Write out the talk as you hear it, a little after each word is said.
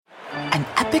An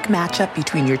epic matchup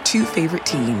between your two favorite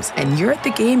teams, and you're at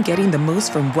the game getting the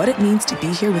most from what it means to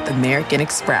be here with American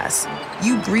Express.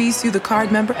 You breeze through the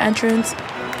card member entrance,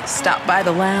 stop by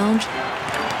the lounge.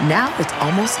 Now it's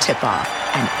almost tip-off,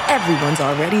 and everyone's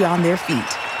already on their feet.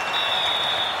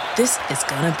 This is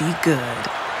gonna be good.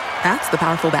 That's the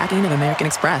powerful backing of American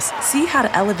Express. See how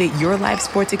to elevate your live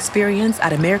sports experience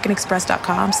at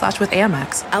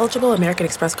americanexpress.com/withAmex. Eligible American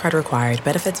Express card required.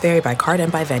 Benefits vary by card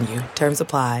and by venue. Terms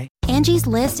apply. Angie's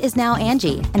List is now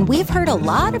Angie, and we've heard a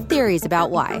lot of theories about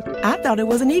why. I thought it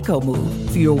was an eco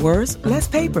move. Fewer words, less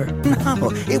paper. No,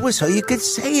 it was so you could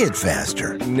say it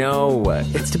faster. No,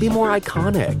 it's to be more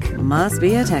iconic. Must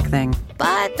be a tech thing.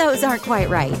 But those aren't quite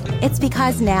right. It's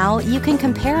because now you can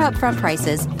compare upfront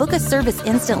prices, book a service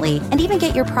instantly, and even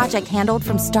get your project handled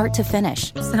from start to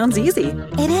finish. Sounds easy.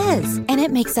 It is, and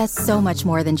it makes us so much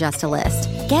more than just a list.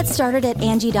 Get started at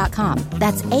Angie.com.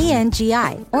 That's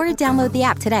ANGI, or download the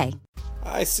app today.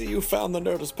 I see you found the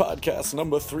Nerdist Podcast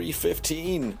number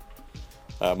 315.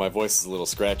 My voice is a little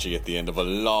scratchy at the end of a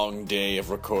long day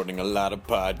of recording a lot of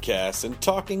podcasts and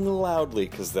talking loudly,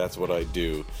 because that's what I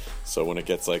do. So when it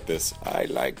gets like this, I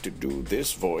like to do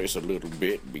this voice a little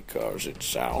bit because it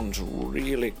sounds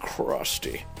really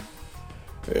crusty.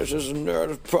 This is a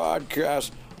Nerdist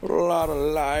Podcast. A lot of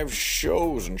live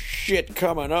shows and shit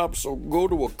coming up, so go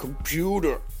to a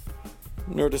computer.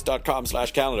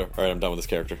 Nerdist.com/calendar. Alright, I'm done with this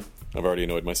character. I've already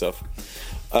annoyed myself.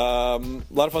 A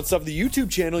lot of fun stuff. The YouTube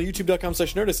channel,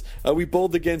 youtube.com/Nerdist. We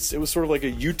bowled against, it was sort of like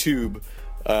a YouTube,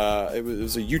 it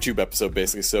was a YouTube episode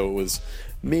basically. So it was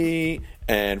me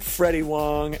and Freddie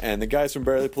Wong and the guys from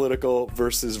Barely Political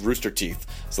versus Rooster Teeth.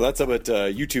 So that's up at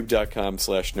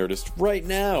youtube.com/Nerdist right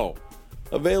now.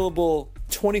 Available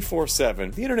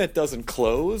 24/7. The internet doesn't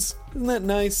close. Isn't that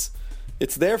nice?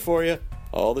 It's there for you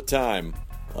all the time.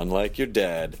 Unlike your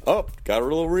dad. Oh, got a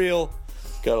little real.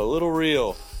 Got a little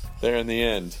real there in the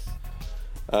end.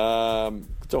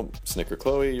 Don't snicker,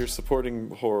 Chloe. You're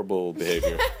supporting horrible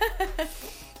behavior.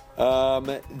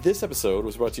 This episode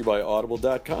was brought to you by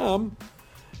Audible.com.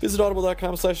 Visit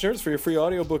Audible.com/Nerds for your free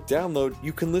audiobook download.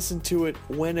 You can listen to it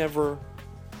whenever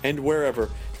and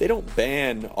wherever. They don't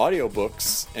ban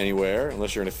audiobooks anywhere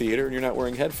unless you're in a theater and you're not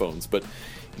wearing headphones, but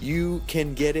you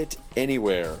can get it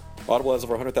anywhere. Audible has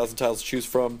over 100,000 titles to choose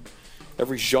from.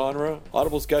 Every genre,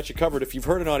 Audible's got you covered. If you've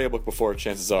heard an audiobook before,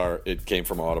 chances are it came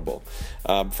from Audible.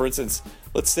 For instance,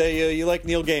 let's say you like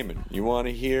Neil Gaiman. You want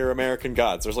to hear American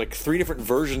Gods. There's like 3 different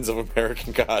versions of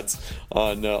American Gods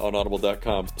on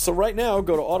Audible.com. So right now,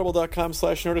 go to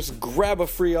Audible.com/Nerdist, grab a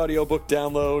free audiobook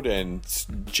download, and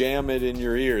jam it in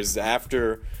your ears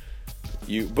after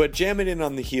you... But jam it in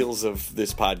on the heels of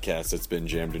this podcast that's been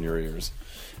jammed in your ears.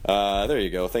 There you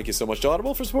go. Thank you so much to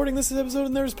Audible for supporting this episode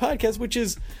of Nerdist Podcast, which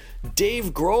is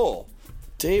Dave Grohl.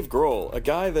 Dave Grohl, a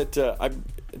guy that I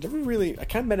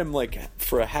kind of met him like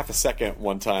for a half a second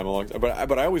one time,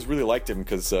 but I always really liked him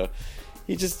because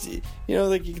he just,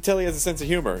 like you can tell he has a sense of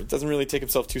humor. He doesn't really take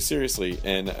himself too seriously,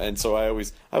 and so I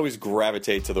always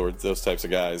gravitate to those types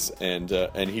of guys, and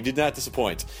he did not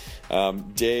disappoint.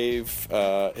 Dave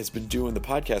has been doing the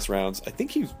podcast rounds. I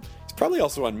think he's probably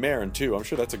also on Marin too. I'm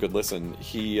sure that's a good listen.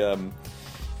 He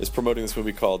is promoting this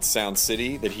movie called Sound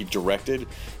City that he directed.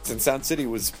 Since Sound City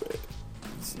was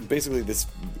basically this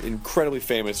incredibly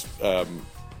famous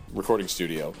recording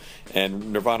studio,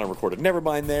 and Nirvana recorded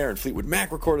Nevermind there, and Fleetwood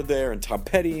Mac recorded there, and Tom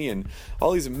Petty, and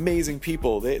all these amazing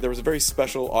people. There was a very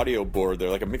special audio board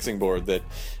there, like a mixing board that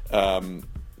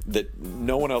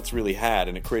no one else really had,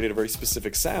 and it created a very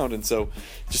specific sound. And so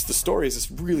just the story is this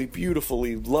really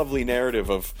beautifully lovely narrative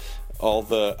of all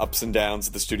the ups and downs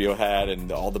that the studio had,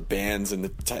 and all the bands, and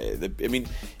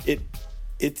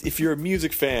if you're a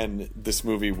music fan, this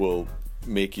movie will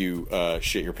make you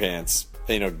shit your pants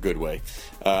in a good way.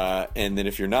 And then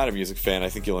if you're not a music fan, I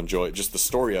think you'll enjoy it. Just the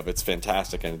story of it's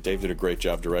fantastic, and Dave did a great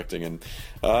job directing, and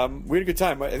we had a good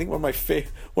time. I think one of my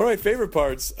favorite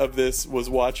parts of this was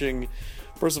watching.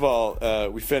 First of all,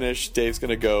 we finished. Dave's going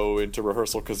to go into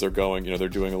rehearsal because they're doing a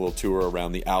little tour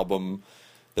around the album.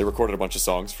 They recorded a bunch of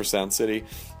songs for Sound City.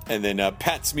 And then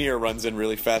Pat Smear runs in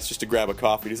really fast just to grab a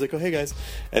coffee. He's like, oh, hey, guys.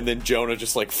 And then Jonah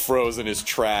just, froze in his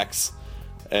tracks.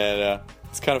 And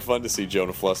it's kind of fun to see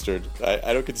Jonah flustered.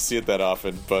 I don't get to see it that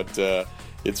often, but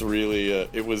it's really,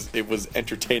 it was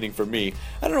entertaining for me.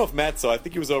 I don't know if Matt saw. I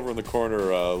think he was over in the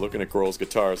corner looking at Grohl's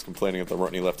guitars, complaining that there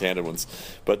weren't any left-handed ones.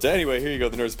 But anyway, here you go,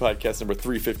 the Nerds Podcast number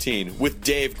 315 with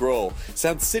Dave Grohl.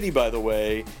 Sound City, by the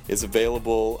way, is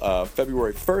available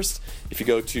February 1st. If you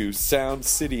go to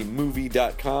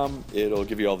soundcitymovie.com, it'll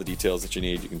give you all the details that you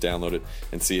need. You can download it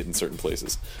and see it in certain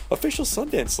places. Official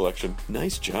Sundance selection.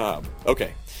 Nice job.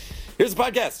 Okay, here's the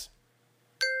podcast.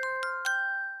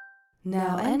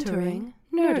 Now entering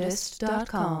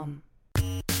Nerdist.com.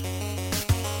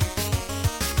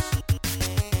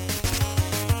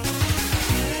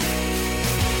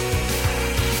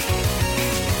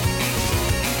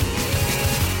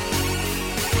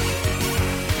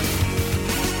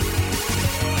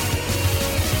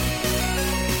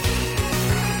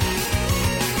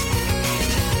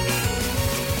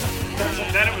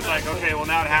 Then it was like, okay, well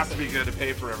now it has to be good to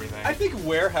pay for everything. I think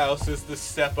warehouse is the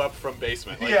step up from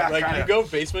basement. Yeah, like kinda. you go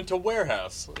basement to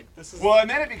warehouse. Like this is. Well, and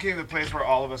then it became the place where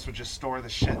all of us would just store the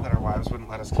shit that our wives wouldn't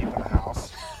let us keep in the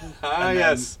house.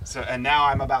 Yes. And now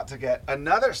I'm about to get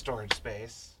another storage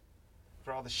space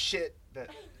for all the shit that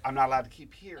I'm not allowed to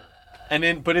keep here. And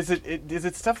then, but is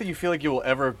it stuff that you feel like you will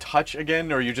ever touch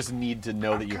again, or you just need to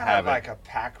know that you have like it? a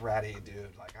pack ratty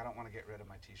dude. Like I don't want to get rid of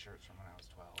my t-shirts from when I was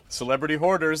 12. Celebrity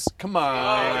hoarders, come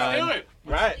on! Let's do it.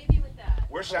 Right.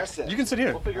 Where should I sit? You can sit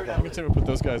here. We'll figure it out. You can sit. We'll put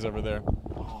those guys over there.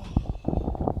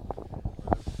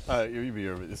 You be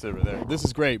over there. This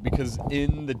is great because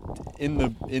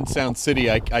in Sound City,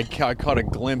 I caught a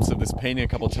glimpse of this painting a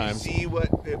couple times. See what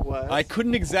it was? I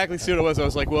couldn't exactly see what it was. I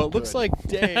was like, well, it looks like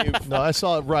Dave. No, I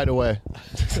saw it right away.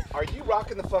 Are you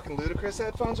rocking the fucking Ludacris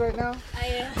headphones right now? I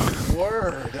am.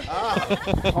 Word up.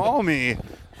 Call me.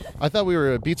 I thought we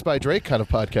were a Beats by Drake kind of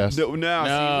podcast. No, we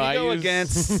go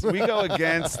against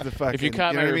the fucking. If you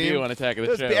caught my review on Attack of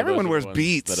the Show, everyone wears those are the ones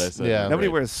Beats. that I said. Yeah. Nobody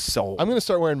Right. wears Soul. I'm going to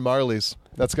start wearing Marley's.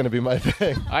 That's going to be my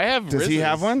thing. I have. Does he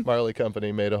have one? Marley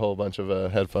Company made a whole bunch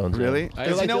of headphones. Really? Yeah.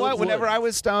 Because you know what? Whenever I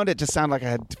was stoned, it just sounded like I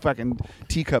had fucking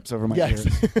teacups over my ears.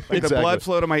 Like the blood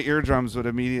flow to my eardrums would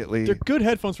immediately. They're good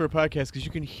headphones for a podcast because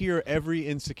you can hear every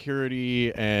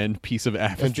insecurity and piece of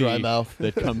apathy And dry mouth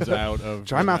that comes out of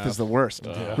Dry mouth is the worst.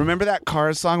 Remember that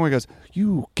Cars song where he goes,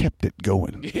 "You kept it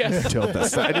going until the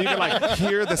sun," and you can like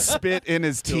hear the spit in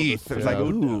his teeth. It was like,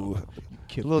 ooh.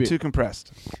 A little too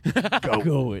compressed.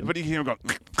 Going. But you hear him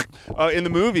go. In the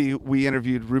movie, we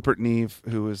interviewed Rupert Neve,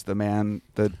 who was the man,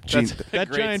 that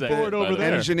giant board over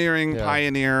there. engineering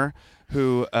pioneer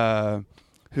who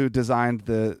designed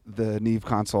the Neve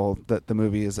console that the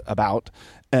movie is about.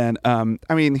 And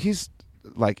I mean, he's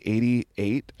like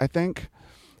 88, I think.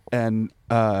 And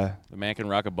the man can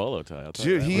rock a bolo tie. I'll tell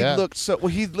you dude, that. he looked so. Well,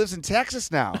 he lives in Texas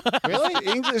now. Really,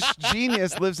 English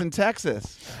genius lives in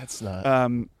Texas. That's not.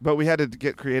 But we had to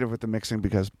get creative with the mixing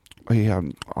because he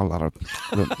had a lot of.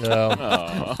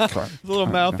 A little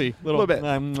mouthy, a little bit.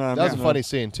 That was a funny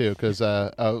scene too, because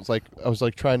I was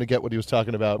like trying to get what he was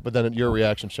talking about, but then at your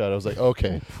reaction shot, I was like,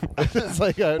 okay, it's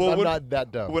like I'm not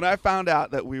that dumb. When I found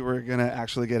out that we were gonna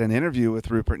actually get an interview with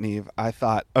Rupert Neve, I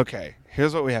thought, okay,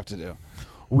 here's what we have to do.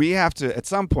 We have to, at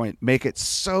some point, make it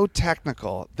so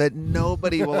technical that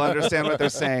nobody will understand what they're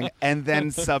saying and then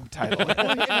subtitle it.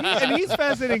 And he's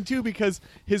fascinating, too, because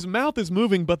his mouth is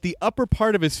moving, but the upper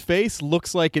part of his face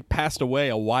looks like it passed away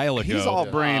a while ago. He's all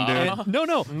brain, dude.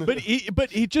 No. But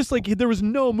he just, like, there was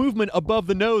no movement above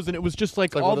the nose, and it was just like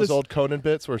It's like all one of those this old Conan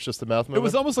bits where it's just the mouth moving. It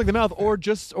was almost like the mouth, or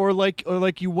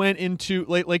like you went into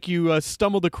like you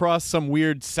stumbled across some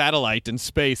weird satellite in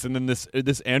space, and then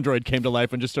this android came to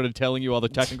life and just started telling you all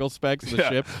the technical specs of the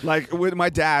ship. Like with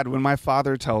my dad, when my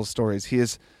father tells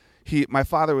stories, my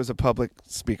father was a public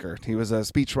speaker. He was a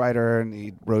speechwriter, and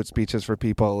he wrote speeches for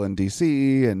people in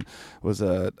D.C. and was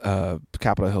a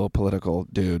Capitol Hill political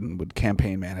dude and would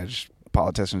campaign manage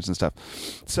politicians and stuff.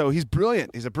 So he's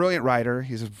brilliant. He's a brilliant writer.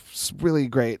 He's a really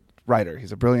great writer.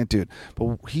 He's a brilliant dude.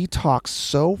 But he talks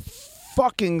so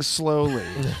fucking slowly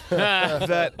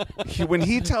that when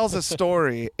he tells a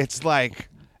story, it's like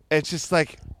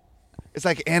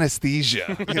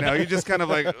anesthesia, you know. You just kind of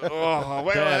like, oh,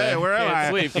 where am I?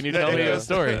 Sleep. Can you tell me a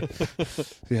story?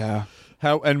 Yeah.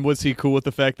 And was he cool with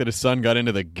the fact that his son got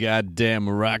into the goddamn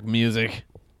rock music?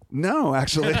 No,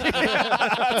 actually.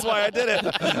 That's why I did it.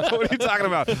 What are you talking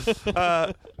about?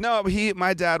 No,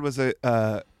 my dad was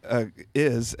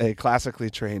is a classically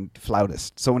trained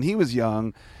flautist. So when he was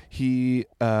young, he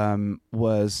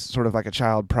was sort of like a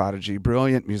child prodigy,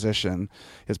 brilliant musician,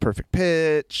 his perfect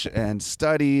pitch, and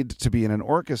studied to be in an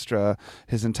orchestra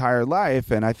his entire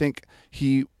life. And I think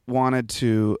he wanted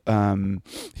to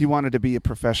be a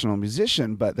professional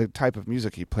musician, but the type of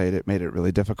music he played, it made it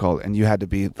really difficult, and you had to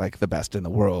be like the best in the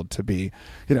world to be,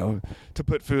 to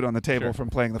put food on the table from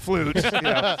playing the flute.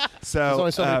 So there's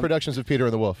only so many productions of Peter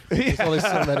and the Wolf. There's only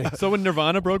so many. So when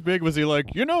Nirvana broke big, was he like,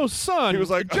 son? He was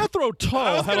like, Jethro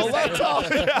Tull had a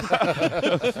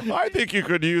I think you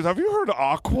could use. Have you heard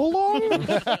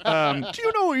Aqualung? Do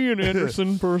you know Ian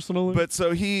Anderson personally? But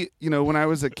so he, when I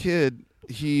was a kid,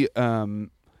 he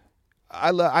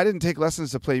I didn't take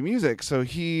lessons to play music, so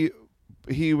he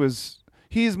was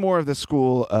he's more of the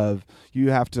school of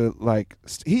you have to like.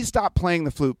 He stopped playing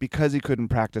the flute because he couldn't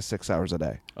practice 6 hours a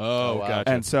day. Oh, wow. Gotcha.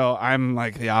 And so I'm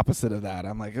like the opposite of that.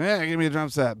 I'm like, give me a drum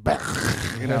set,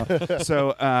 you know.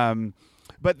 So,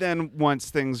 but then once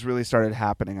things really started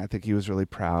happening, I think he was really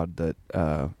proud that,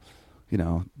 you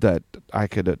know, that I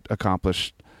could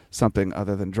accomplish something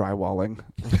other than drywalling.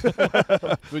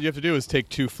 What you have to do is take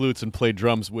 2 flutes and play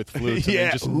drums with flutes and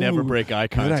then just never break eye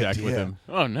contact with him.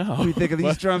 Oh, no. What do you think of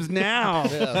these drums now?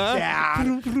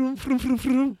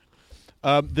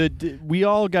 We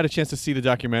all got a chance to see the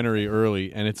documentary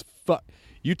early, and it's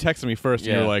you texted me first,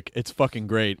 and you're like, it's fucking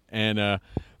great. And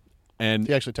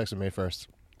he actually texted me first.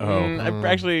 I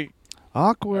actually...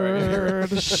 Awkward.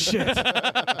 Shit.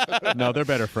 No, they're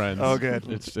better friends. Oh, good.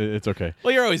 It's okay.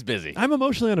 Well, you're always busy. I'm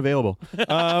emotionally unavailable.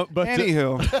 But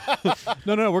Anywho,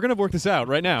 no, we're gonna work this out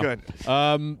right now. Good.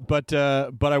 But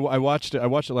I watched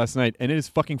it last night, and it is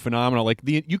fucking phenomenal. Like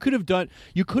you could have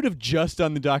just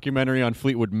done the documentary on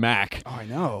Fleetwood Mac. Oh, I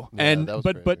know. And that was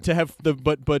but great. To have the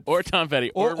Or Tom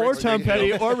Petty. or Tom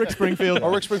Petty or Rick Springfield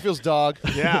Or Rick Springfield's dog.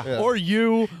 Yeah. or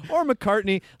you or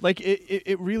McCartney. Like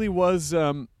it really was.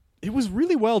 It was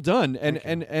really well done,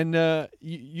 and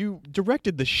you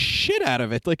directed the shit out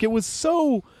of it. Like it was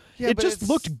so. Yeah, it but just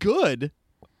looked good.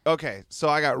 Okay, so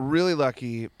I got really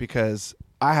lucky because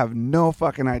I have no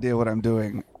fucking idea what I'm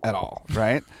doing at all,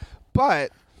 right? But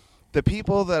the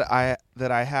people that I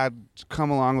had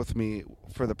come along with me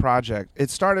for the project,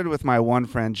 it started with my one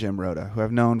friend Jim Rhoda, who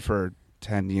I've known for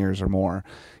 10 years or more.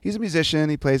 He's a musician.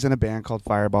 He plays in a band called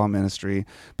Fireball Ministry,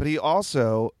 but he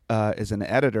also is an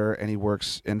editor, and he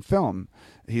works in film.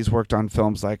 He's worked on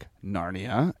films like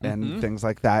Narnia and things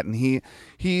like that, and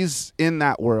he's in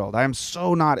that world. I am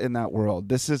so not in that world.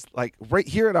 This is like right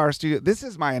here at our studio. This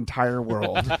is my entire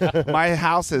world. My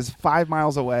house is 5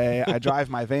 miles away. I drive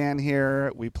my van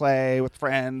here. We play with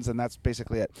friends, and that's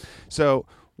basically it. So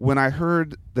when I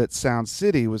heard that Sound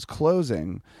City was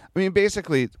closing, I mean,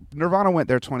 basically, Nirvana went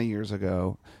there 20 years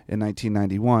ago in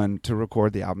 1991 to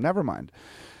record the album Nevermind.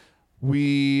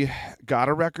 We got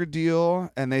a record deal,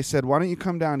 and they said, why don't you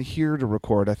come down here to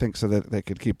record, I think so that they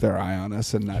could keep their eye on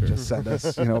us and not just send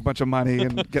us a bunch of money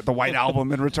and get the White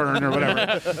Album in return or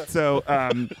whatever. So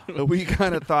we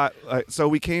kind of thought, so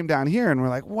we came down here, and we're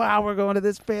like, wow, we're going to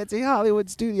this fancy Hollywood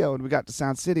studio. And we got to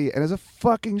Sound City, and it's a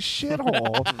fucking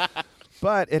shithole.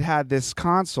 But it had this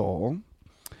console,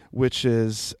 which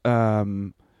is a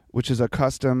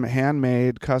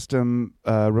handmade custom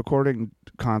recording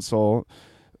console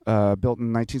built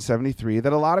in 1973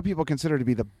 that a lot of people consider to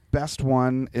be the best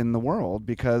one in the world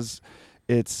because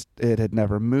it had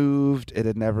never moved, it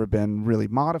had never been really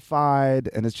modified,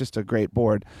 and it's just a great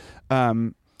board.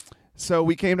 So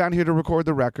we came down here to record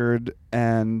the record,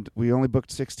 and we only booked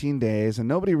 16 days, and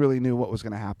nobody really knew what was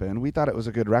going to happen. We thought it was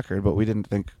a good record, but we didn't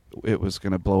think it was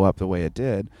going to blow up the way it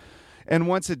did. And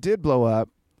once it did blow up,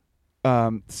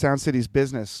 Sound City's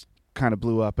business kind of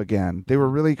blew up again. They were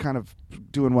really kind of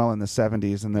doing well in the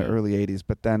 70s and the early 80s,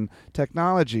 but then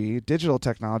digital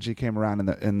technology came around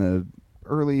in the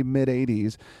early mid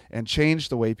 80s and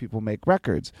changed the way people make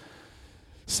records.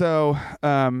 So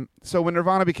when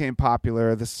Nirvana became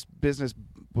popular, this business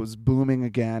was booming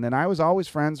again, and I was always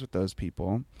friends with those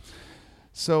people.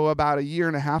 So about a year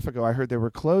and a half ago, I heard they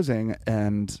were closing,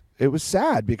 and it was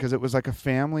sad because it was like a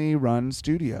family-run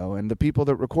studio, and the people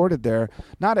that recorded there,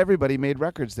 not everybody made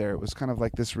records there. It was kind of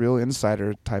like this real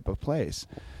insider type of place.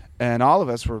 And all of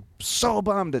us were so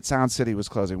bummed that Sound City was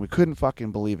closing. We couldn't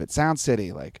fucking believe it. Sound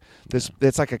City, like this,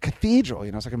 it's like a cathedral,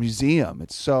 it's like a museum.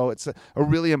 It's a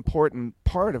really important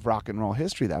part of rock and roll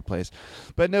history, that place.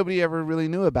 But nobody ever really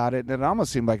knew about it, and it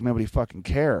almost seemed like nobody fucking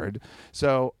cared.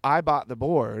 So I bought the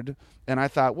board, and I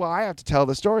thought, well, I have to tell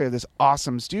the story of this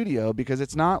awesome studio, because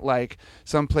it's not like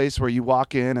some place where you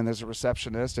walk in and there's a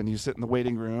receptionist and you sit in the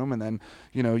waiting room and then,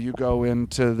 you go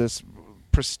into this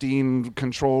pristine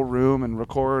control room and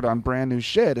record on brand new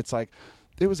shit. It's like,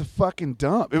 it was a fucking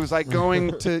dump. It was like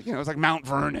going to, it was like Mount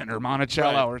Vernon or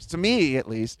Monticello, right. or to me at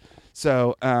least.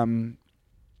 So I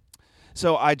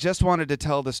just wanted to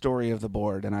tell the story of the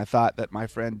board, and I thought that my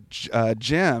friend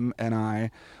Jim and I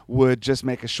would just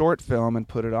make a short film and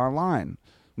put it online,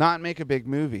 not make a big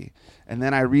movie. And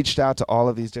then I reached out to all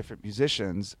of these different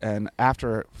musicians, and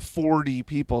after 40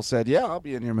 people said, yeah, I'll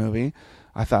be in your movie,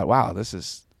 I thought, wow, this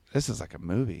is like a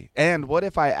movie. And what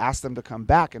if I asked them to come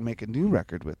back and make a new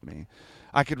record with me?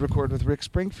 I could record with Rick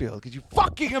Springfield. Could you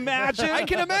fucking imagine? I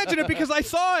can imagine it because I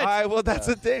saw it. Well, that's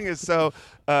the thing is so.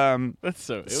 That's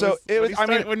so.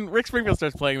 When Rick Springfield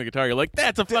starts playing the guitar, you're like,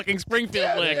 "That's a fucking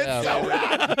Springfield lick." It's so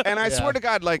rad. And I swear to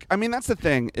God, that's the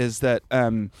thing is that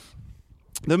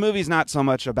the movie's not so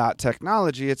much about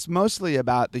technology, it's mostly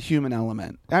about the human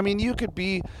element. I mean, you could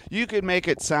make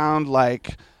it sound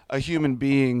like a human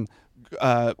being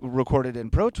recorded in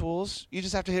Pro Tools. You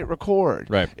just have to hit record.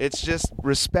 Right. It's just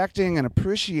respecting and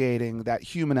appreciating that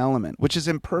human element, which is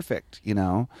imperfect, you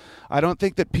know. I don't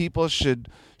think that people should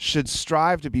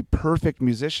strive to be perfect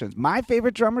musicians. My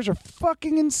favorite drummers are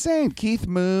fucking insane. Keith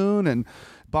Moon and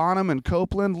Bonham and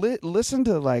Copeland. Listen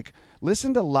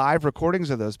to live recordings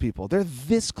of those people. They're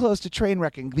this close to train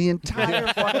wrecking the entire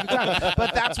fucking time.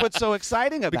 But that's what's so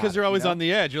exciting about it. Because they're always on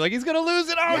the edge. You're like, he's going to lose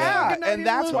it. Oh, yeah, and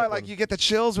that's why you get the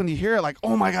chills when you hear it. Like,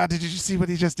 oh my God, did you see what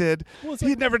he just did? Well,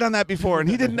 he'd never done that before, and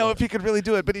he didn't know if he could really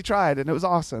do it, but he tried, and it was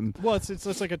awesome. Well,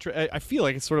 it's like I feel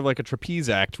like it's sort of like a trapeze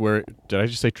act where, did I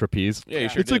just say trapeze? Yeah, you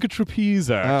sure It's did. like a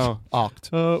trapeze act. Oh,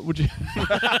 oct. Would you?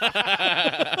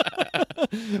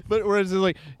 But whereas it's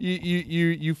like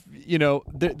you know,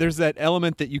 there's that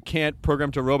element that you can't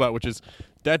program to a robot, which is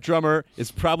that drummer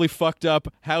is probably fucked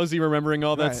up. How's he remembering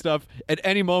all that Right. stuff? At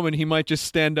any moment, he might just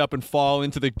stand up and fall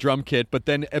into the drum kit. But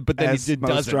then As he most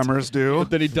doesn't. drummers do.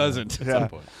 But then he doesn't. At some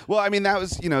point. Well, I mean, that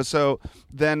was, you know, so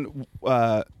then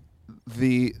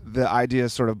the idea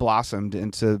sort of blossomed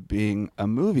into being a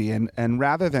movie, and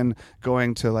rather than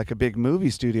going to like a big movie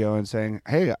studio and saying,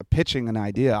 hey, pitching an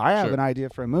idea, I have an idea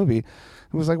for a movie,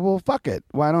 it was like, well, fuck it,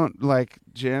 why don't like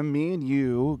Jim, me and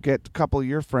you get a couple of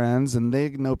your friends, and they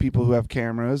know people who have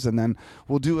cameras, and then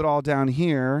we'll do it all down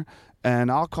here, and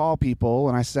I'll call people,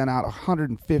 and I sent out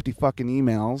 150 fucking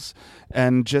emails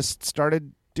and just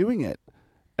started doing it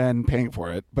and paying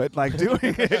for it, but like doing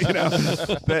it, you know.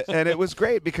 And it was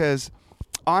great because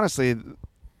honestly,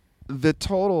 the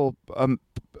total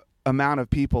amount of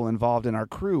people involved in our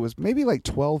crew was maybe like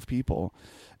 12 people.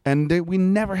 And we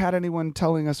never had anyone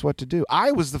telling us what to do.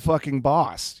 I was the fucking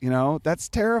boss, you know? That's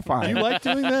terrifying. You like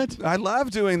doing that? I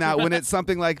love doing that when it's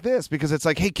something like this, because it's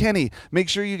like, hey, Kenny, make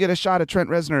sure you get a shot of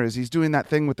Trent Reznor as he's doing that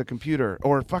thing with the computer.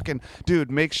 Or fucking, dude,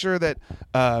 make sure that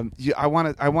I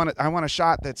want a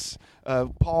shot that's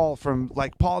Paul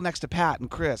next to Pat and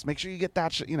Chris. Make sure you get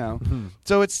that, you know? Mm-hmm.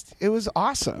 So it was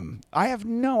awesome. I have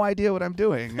no idea what I'm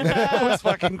doing. It was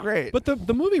fucking great. But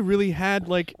the movie really had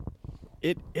like...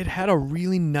 It had a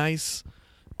really nice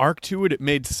arc to it. It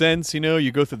made sense, you know.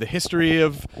 You go through the history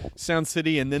of Sound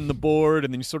City and then the board,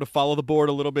 and then you sort of follow the board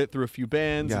a little bit through a few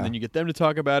bands, and then you get them to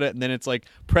talk about it, and then it's like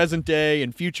present day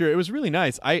and future. It was really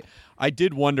nice. I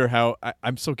did wonder how.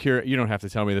 I'm so curious. You don't have to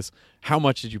tell me this. How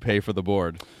much did you pay for the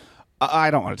board?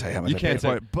 I don't want to tell you how much I paid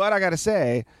for it, but I got to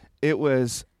say it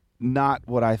was not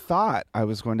what I thought I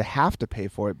was going to have to pay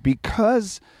for it,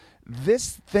 because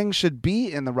this thing should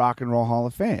be in the Rock and Roll Hall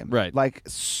of Fame. Right. Like,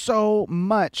 so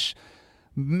much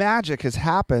magic has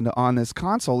happened on this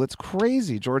console. It's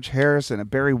crazy. George Harrison and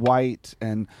Barry White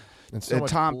and so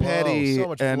much Tom blow, Petty. so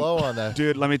much and, blow on that.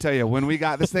 Dude, let me tell you, when we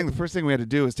got this thing, the first thing we had to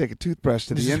do was take a toothbrush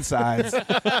to the insides.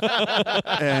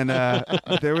 And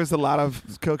there was a lot of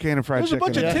cocaine and fried There's a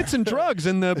chicken. bunch of tits and drugs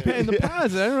in the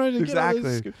pods. I don't know.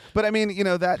 Exactly. But I mean, you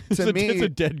know, that to me... It's a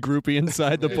dead groupie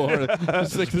inside the board.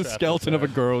 It's like the skeleton of a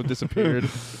girl who disappeared.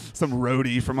 Some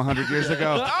roadie from 100 years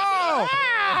ago. Oh!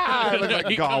 I look like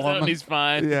He comes out and he's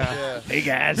fine. Yeah. Hey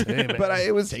guys. Hey, man. But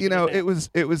it was, Take you know, it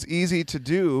it was easy to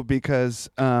do because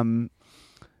we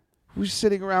were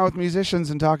sitting around with musicians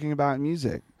and talking about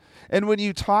music. And when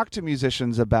you talk to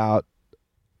musicians about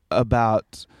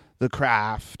the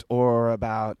craft or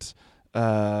about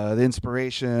the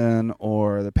inspiration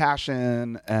or the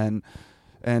passion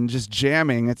and just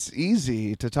jamming, it's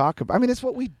easy to talk about. I mean, it's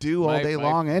what we do all day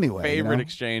long anyway. Favorite you know?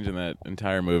 exchange in that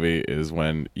entire movie is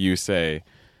when you say,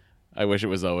 I wish it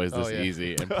was always this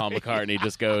easy. And Paul McCartney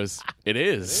just goes, it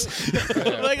is.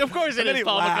 Like, of course it is,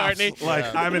 Paul McCartney.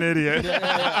 Like, I'm an idiot.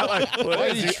 Like, why are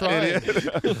you trying?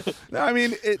 No, I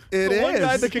mean, it is. One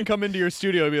guy that can come into your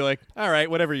studio and be like, all right,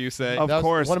 whatever you say. Of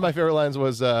course. One of my favorite lines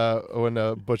was when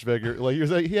Butch Vig, like, he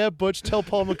was like, yeah, Butch, tell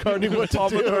Paul McCartney what Paul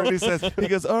to do. McCartney says, he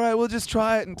goes, all right, we'll just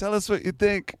try it and tell us what you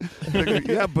think. They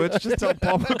go, yeah, Butch, just tell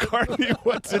Paul McCartney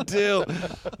what to do.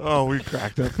 Oh, we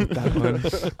cracked up with that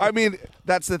one. I mean,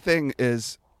 that's the thing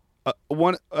is,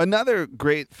 another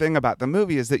great thing about the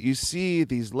movie is that you see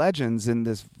these legends in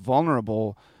this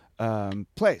vulnerable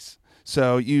place.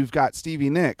 So you've got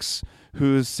Stevie Nicks,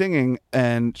 who's singing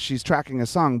and she's tracking a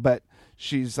song, but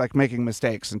she's like making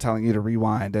mistakes and telling you to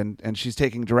rewind, and she's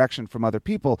taking direction from other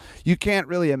people. You can't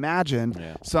really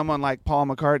imagine someone like Paul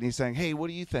McCartney saying, hey, what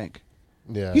do you think?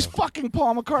 Yeah. He's fucking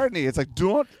Paul McCartney. It's like,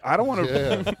 I don't want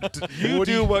to. You What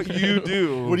do what you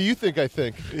do. What do you think I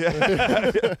think?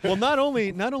 Yeah. Well, not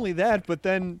only that, but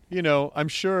then, you know, I'm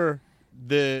sure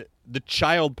the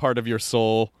child part of your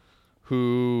soul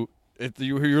who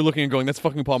you're looking and going, that's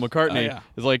fucking Paul McCartney. Yeah.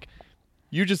 It's like,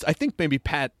 I think maybe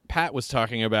Pat was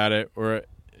talking about it, or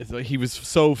it's like he was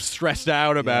so stressed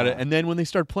out about it. And then when they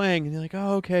start playing, and you're like,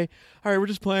 oh, okay, all right, we're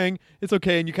just playing. It's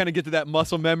okay. And you kind of get to that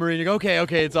muscle memory, and you go,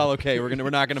 okay, it's all okay. We're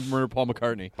not gonna murder Paul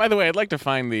McCartney. By the way, I'd like to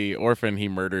find the orphan he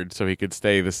murdered so he could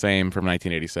stay the same from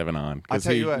 1987 on, because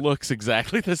he looks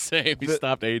exactly the same. He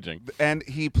stopped aging, and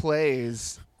he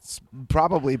plays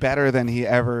probably better than he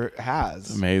ever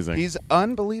has. Amazing. He's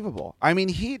unbelievable. I mean,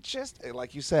 he just,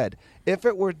 like you said, if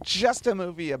it were just a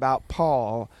movie about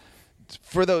Paul,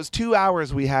 for those 2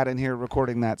 hours we had in here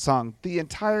recording that song, the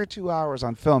entire 2 hours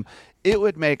on film, it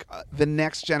would make the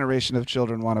next generation of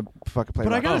children want to fucking play.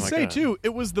 But I rock. gotta say too,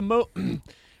 it was the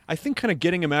I think kind of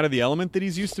getting him out of the element that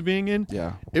he's used to being in.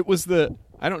 Yeah. It was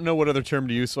I don't know what other term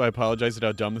to use, so I apologize at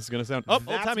how dumb this is going to sound. Old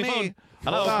timey phone.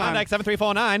 Hello, contact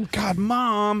 7349. God,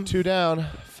 Mom. 2 down,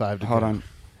 5 to go. Hold on.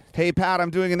 Hey, Pat,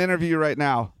 I'm doing an interview right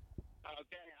now.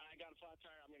 Okay, I got a flat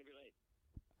tire. I'm going to be late.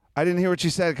 I didn't hear what you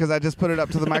said because I just put it up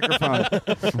to the microphone.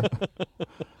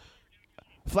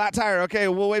 Flat tire. Okay,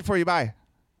 we'll wait for you. Bye.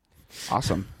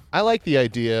 Awesome. I like the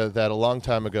idea that a long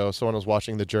time ago, someone was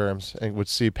watching The Germs and would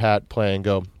see Pat play and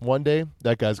go, one day,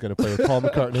 that guy's going to play with Paul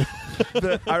McCartney.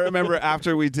 I remember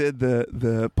after we did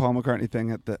the Paul McCartney thing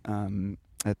at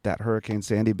that Hurricane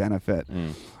Sandy benefit,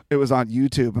 it was on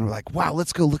YouTube, and we're like, wow,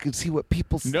 let's go look and see what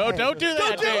people say. No, don't do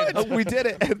that. Don't do it. We did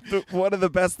it. And one of the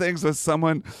best things was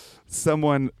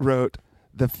someone wrote,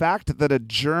 the fact that a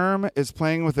germ is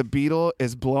playing with a beetle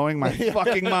is blowing my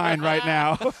fucking mind right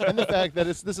now. And the fact that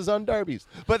this is on Darby's.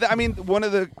 But I mean, one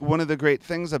of the great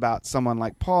things about someone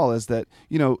like Paul is that,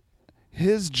 you know,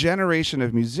 his generation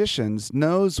of musicians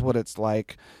knows what it's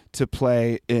like to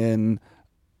play in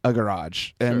a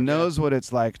garage and knows what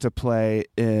it's like to play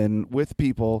with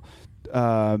people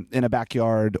in a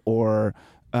backyard or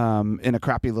in a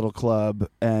crappy little club.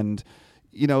 And,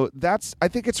 you know, I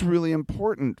think it's really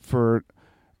important for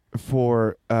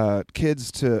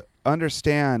kids to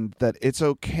understand that it's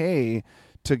okay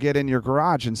to get in your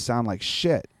garage and sound like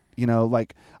shit. You know,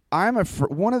 like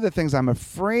one of the things I'm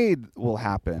afraid will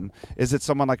happen is that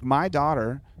someone like my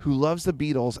daughter, who loves the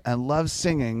Beatles and loves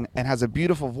singing and has a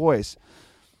beautiful voice,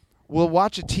 will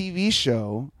watch a TV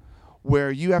show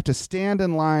where you have to stand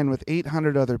in line with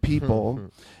 800 other people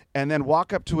and then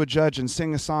walk up to a judge and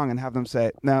sing a song and have them say,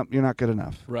 no, you're not good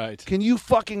enough. Right. Can you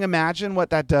fucking imagine what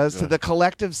that does to the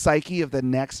collective psyche of the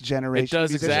next generation? It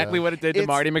does exactly what it did to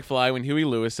Marty McFly when Huey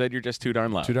Lewis said, you're just too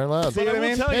darn loud. Too darn loud. But I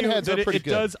will tell you Pinheads that are pretty it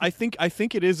good. does. I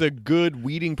think it is a good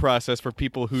weeding process for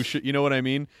people who should. You know what I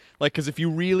mean? Like, because if you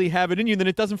really have it in you, then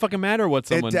it doesn't fucking matter what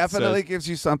someone It definitely says. gives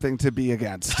you something to be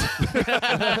against.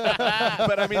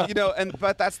 But I mean, you know,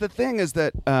 but that's the thing is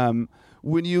that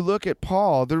when you look at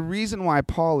Paul, the reason why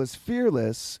Paul is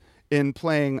fearless in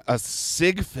playing a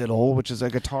sig fiddle, which is a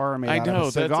guitar made out of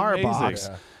a cigar box,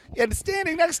 and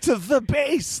standing next to the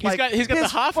bass. He's got the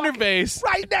Hofner bass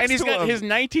right next to him. And he's got his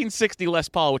 1960 Les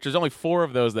Paul, which there's only 4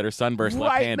 of those that are sunburst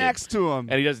left-handed. Right next to him.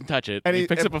 And he doesn't touch it. And he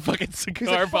picks up a fucking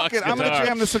cigar box guitar. I'm going to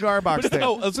jam the cigar box thing.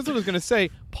 Oh, that's what I was going to say.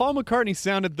 Paul McCartney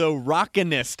sounded the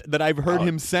rockinest that I've heard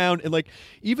him sound. And like,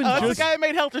 even that's just the guy who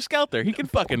made Helter Skelter. He can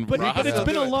fucking rock. But it's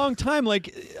been a long time.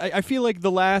 Like, I feel like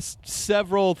the last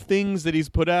several things that he's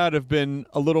put out have been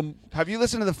a little... Have you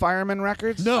listened to the Fireman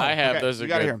records? No. I have. Okay, Those are you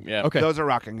gotta good. hear them. Yeah. Okay. Those are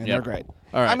rocking, and they're great.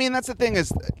 All right. I mean, that's the thing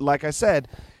is, like I said,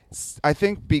 I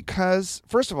think because,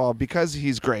 first of all, because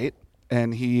he's great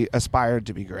and he aspired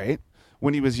to be great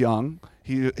when he was young,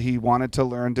 he wanted to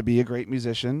learn to be a great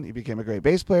musician. He became a great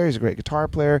bass player. He's a great guitar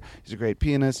player. He's a great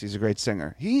pianist. He's a great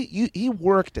singer. He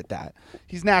worked at that.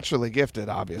 He's naturally gifted,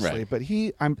 obviously, but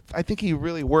I think he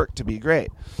really worked to be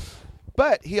great.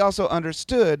 But he also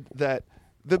understood that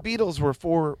the Beatles were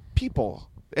for people.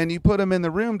 And you put them in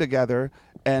the room together,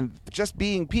 and just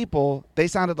being people, they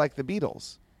sounded like the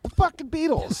Beatles. The fucking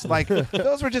Beatles. Like,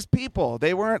 those were just people.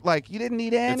 They weren't like, you didn't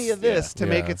need any of this to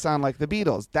make it sound like the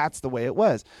Beatles. That's the way it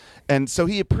was. And so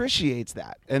he appreciates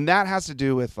that. And that has to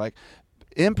do with, like,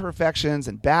 imperfections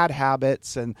and bad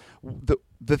habits and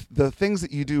the things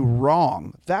that you do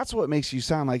wrong. That's what makes you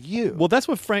sound like you. Well, that's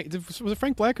what was it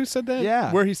Frank Black who said that?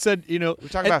 Yeah. Where he said, you know... We're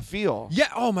talking about feel. Yeah,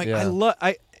 oh my...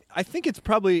 Yeah. I think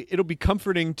it'll be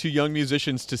comforting to young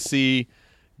musicians to see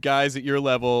guys at your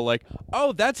level like,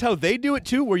 oh, that's how they do it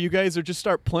too, where you guys are just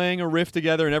start playing a riff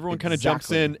together and everyone kind of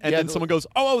jumps in and then someone goes,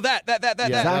 that.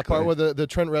 That part where the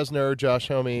Trent Reznor, Josh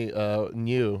Homme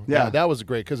knew. Yeah. That was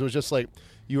great because it was just like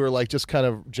you were like just kind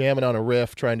of jamming on a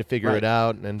riff, trying to figure it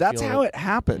out. And that's how it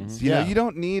happens. Mm-hmm. You know, you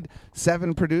don't need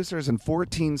 7 producers and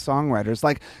 14 songwriters.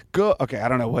 Like, I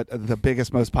don't know what the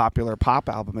biggest, most popular pop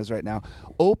album is right now.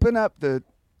 Open up the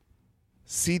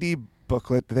CD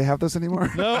booklet. Do they have those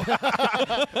anymore? No.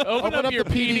 Open up your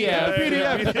PDF.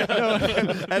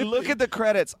 And look at the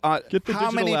credits on Get the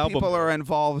how many digital album. people are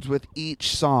involved with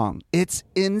each song. It's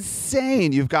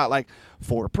insane. You've got like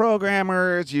 4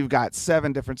 programmers, you've got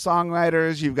 7 different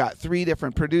songwriters, you've got 3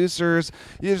 different producers.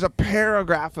 There's a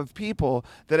paragraph of people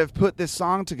that have put this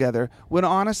song together when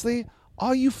honestly,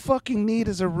 all you fucking need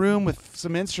is a room with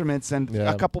some instruments and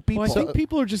a couple people. Well, I think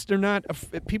people are just, they're not,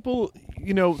 people,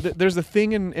 there's a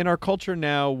thing in our culture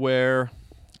now where,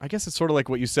 I guess it's sort of like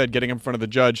what you said, getting in front of the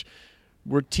judge.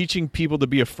 We're teaching people to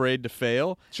be afraid to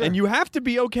fail, and you have to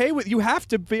be okay with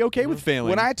failing.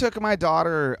 When I took my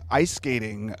daughter ice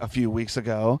skating a few weeks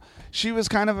ago, she was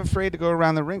kind of afraid to go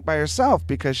around the rink by herself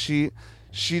because she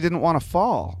didn't want to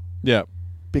fall. Yeah.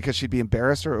 Because she'd be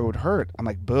embarrassed or it would hurt. I'm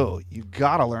like, boo, you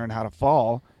gotta learn how to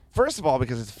fall. First of all,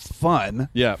 because it's fun.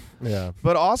 Yeah. Yeah.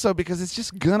 But also because it's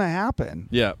just gonna happen.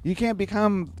 Yeah. You can't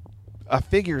become a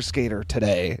figure skater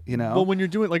today, Well, when you're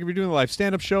doing, if you're doing a live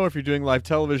stand-up show, if you're doing live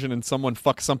television and someone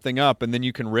fucks something up and then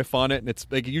you can riff on it and it's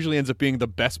like, it usually ends up being the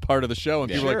best part of the show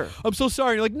and people are like, I'm so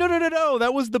sorry. And you're like, no,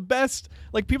 that was the best.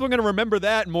 Like, people are going to remember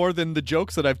that more than the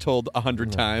jokes that I've told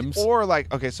 100 times. Or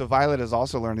like, okay, so Violet is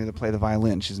also learning to play the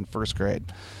violin. She's in 1st grade.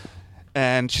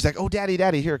 And she's like, oh, daddy,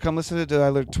 here, come listen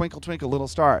to Twinkle, Twinkle, Little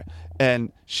Star.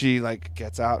 And she, like,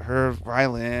 gets out her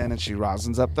violin, and she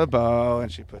rosins up the bow, and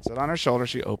she puts it on her shoulder.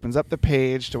 She opens up the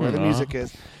page to where the music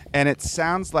is. And it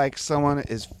sounds like someone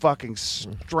is fucking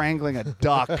strangling a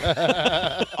duck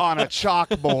on a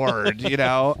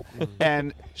chalkboard,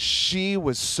 And she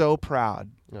was so proud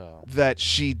that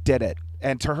she did it.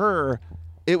 And to her,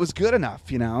 it was good enough,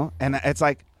 And it's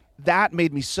like, that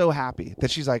made me so happy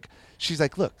that she's like,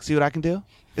 look, see what I can do?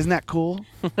 Isn't that cool?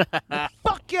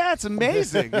 Fuck yeah, it's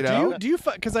amazing. Do you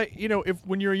because if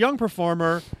when you're a young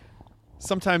performer,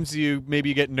 sometimes you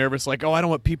get nervous, like, oh, I don't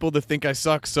want people to think I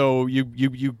suck, so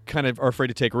you kind of are afraid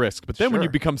to take risks. But then when you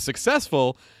become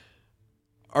successful,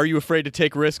 are you afraid to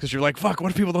take risks because you're like, fuck, what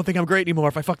if people don't think I'm great anymore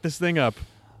if I fuck this thing up?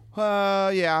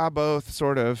 Yeah, both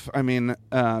sort of. I mean,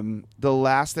 the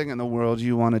last thing in the world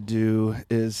you want to do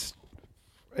is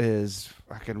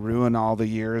I can ruin all the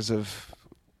years of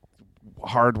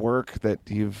hard work that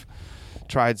you've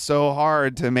tried so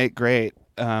hard to make great.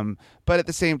 But at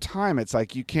the same time, it's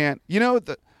like you can't.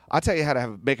 I'll tell you how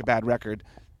to make a bad record.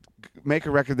 Make a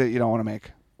record that you don't want to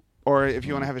make, or if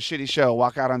you want to have a shitty show,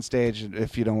 walk out on stage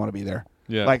if you don't want to be there.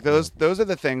 Yeah. Like those are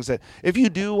the things that if you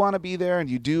do want to be there and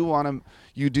you do want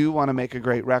to make a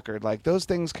great record, like those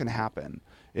things can happen.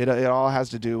 It all has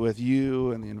to do with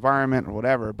you and the environment or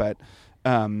whatever, but.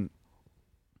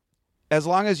 As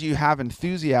long as you have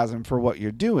enthusiasm for what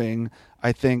you're doing,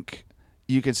 I think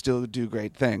you can still do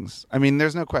great things. I mean,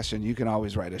 there's no question you can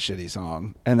always write a shitty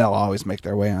song and they'll always make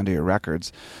their way onto your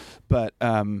records. But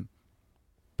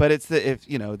it's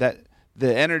that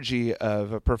the energy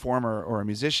of a performer or a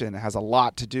musician has a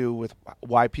lot to do with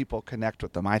why people connect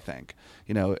with them, I think.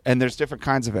 And there's different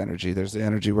kinds of energy. There's the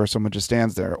energy where someone just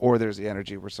stands there, or there's the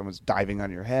energy where someone's diving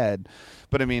on your head.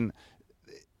 But I mean,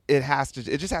 it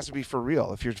just has to be for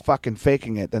real. If you're fucking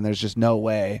faking it, then there's just no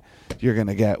way you're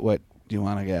gonna get what you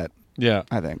want to get. Yeah,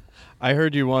 I think. I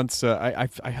heard you once. I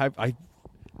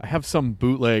have some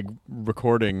bootleg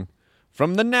recording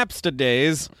from the Napster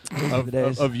days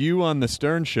of you on the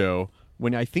Stern Show.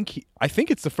 When I think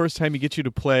it's the first time he gets you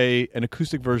to play an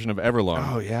acoustic version of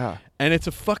Everlong. Oh yeah, and it's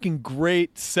a fucking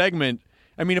great segment.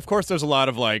 I mean, of course, there's a lot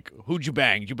of like, who'd you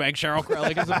bang? Did you bang Sheryl Crow?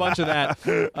 Like, there's a bunch of that.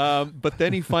 But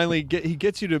then he finally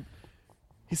gets you to.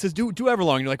 He says, "Do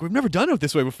Everlong." And you're like, "We've never done it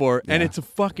this way before," and it's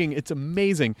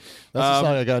amazing. That's the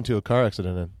song I got into a car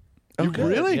accident in. You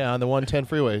really? Yeah, on the 110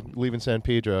 freeway, leaving San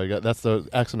Pedro. That's the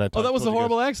accident. Oh, that was the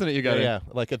horrible accident you got in. Yeah,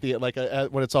 like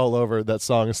when it's all over, that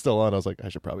song is still on. I was like, I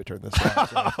should probably turn this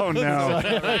off. Oh no,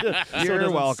 you're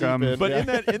welcome. But in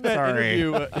that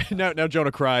interview, now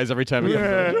Jonah cries every time.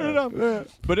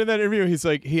 But in that interview,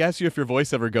 he asks you if your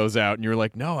voice ever goes out, and you're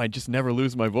like, no, I just never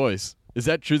lose my voice. Is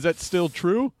that true? Is that still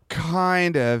true?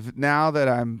 Kind of. Now that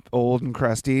I'm old and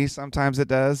crusty, sometimes it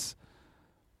does.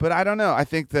 But I don't know. I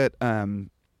think that.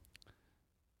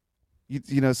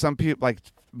 Some people like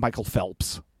Michael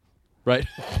Phelps, right?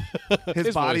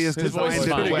 His body is designed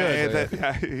in a way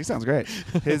that he sounds great.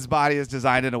 His body is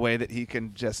designed in a way that he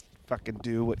can just fucking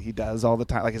do what he does all the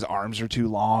time. Like his arms are too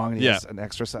long. And he has an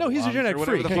extra set. No, he's a genetic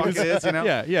freak. The fuck it is,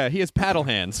 Yeah. He has paddle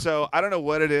hands. So I don't know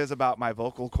what it is about my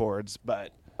vocal cords,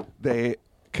 but they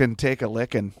can take a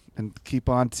licking and keep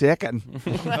on ticking.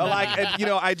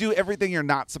 I do everything you're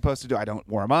not supposed to do. I don't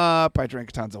warm up. I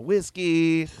drink tons of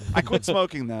whiskey. I quit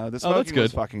smoking though. The smoking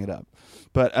was fucking it up.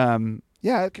 But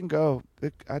it can go.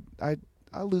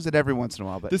 I'll lose it every once in a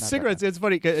while. But the not that cigarettes, bad. it's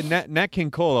funny. Nat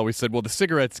King Cole always said, well, the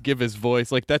cigarettes give his voice.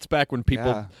 Like, that's back when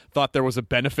people thought there was a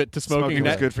benefit to smoking. Smoking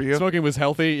was good for you? Smoking was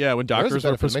healthy, yeah, when doctors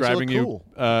were prescribing you. Cool.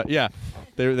 Yeah.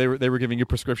 They were giving you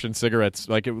prescription cigarettes.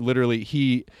 Like, it literally,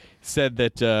 he said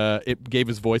that it gave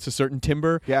his voice a certain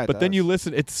timbre. Yeah, but then you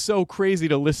listen, it's so crazy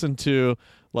to listen to,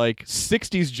 like,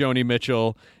 60s Joni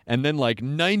Mitchell and then, like,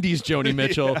 90s Joni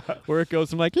Mitchell, where it goes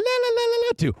from, like, la la la la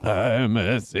la to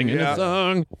I'm singing a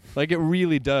song. Like, it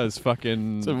really does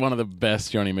fucking... It's one of the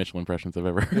best Joni Mitchell impressions I've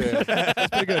ever heard. That's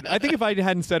pretty good. I think if I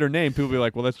hadn't said her name, people would be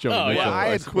like, well, that's Joni Mitchell. Well, I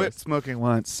had quit smoking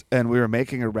once, and we were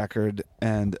making a record,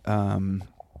 and I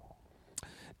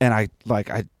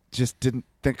just didn't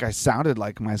think I sounded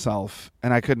like myself,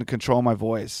 and I couldn't control my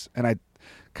voice, and I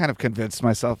kind of convinced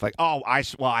myself, like, I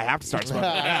have to start smoking.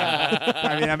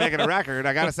 I mean, I'm making a record.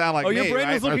 I got to sound like me. Your brain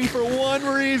was looking for one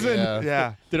reason.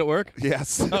 Yeah. Did it work? Yes.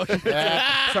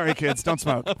 Sorry, kids. Don't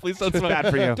smoke. Please don't It's smoke. bad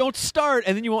for you. Don't start,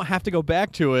 and then you won't have to go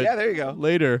back to it. Yeah, there you go.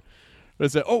 Later.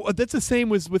 That's the same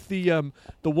with the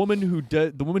woman who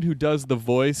does the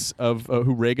voice of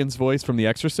who Reagan's voice from The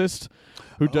Exorcist,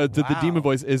 who did the demon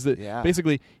voice. Is that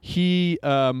basically he?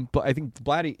 I think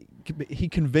Blatty, he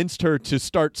convinced her to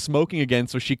start smoking again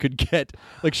so she could get,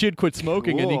 like, she had quit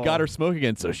smoking and he got her smoking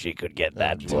again so she could get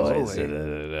that voice.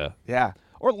 Yeah,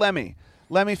 or Lemmy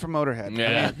from Motorhead.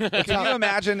 Yeah. I mean, can you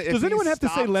imagine? If Does anyone have to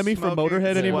say Lemmy from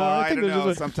Motorhead anymore? Well, I think don't know.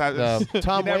 there's Sometimes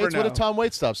Tom you never Waits. What know. did Tom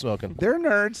Waits stop smoking? They're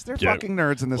nerds. They're fucking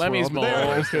nerds in this Lemmy's world.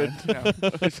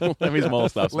 Lemmy's Mole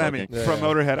stopped Lemmy smoking. from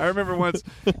Motorhead. I remember once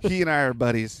he and I are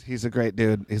buddies. He's a great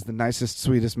dude. He's the nicest,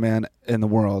 sweetest man in the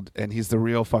world, and he's the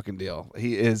real fucking deal.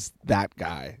 He is that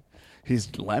guy. He's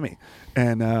Lemmy,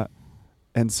 and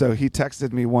so he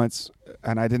texted me once,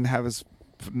 and I didn't have his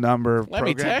number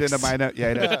programmed into my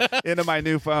into my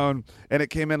new phone, and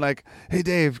it came in like, "Hey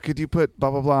Dave, could you put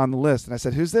blah blah blah on the list?" And I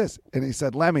said, "Who's this?" And he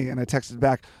said, "Lemmy." And I texted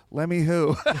back, "Lemmy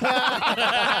who?" I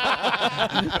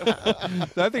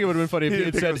think it would have been funny if you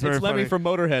had said, "It's Lemmy from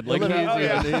Motorhead." Like,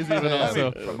 he's even also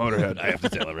from Motorhead. I have to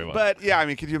tell everyone. But yeah, I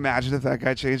mean, could you imagine if that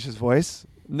guy changed his voice?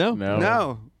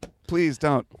 No. Please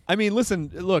don't. I mean,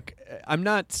 listen, look, I'm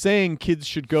not saying kids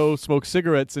should go smoke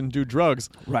cigarettes and do drugs.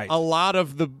 Right. A lot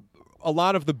of the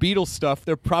Beatles stuff,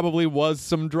 there probably was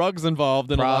some drugs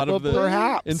involved in a lot of the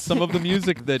Perhaps. in some of the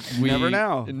music that we never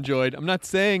know. enjoyed. I'm not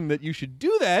saying that you should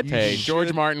do that. Hey,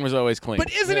 George Martin was always clean.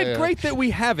 But isn't it great that we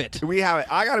have it? We have it.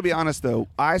 I got to be honest though.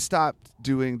 I stopped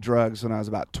doing drugs when I was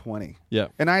about 20. Yeah.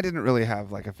 And I didn't really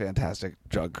have like a fantastic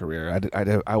drug career.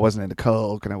 I wasn't into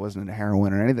coke, and I wasn't into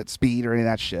heroin or any of that speed or any of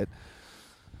that shit.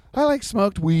 I like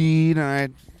smoked weed, and I,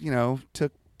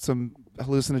 took some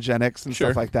hallucinogenics and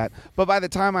stuff like that. But by the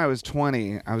time I was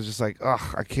 20, I was just like,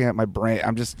 ugh, I can't. My brain,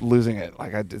 I'm just losing it.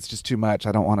 Like, it's just too much.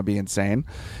 I don't want to be insane.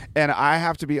 And I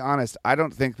have to be honest. I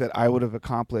don't think that I would have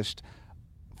accomplished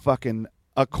fucking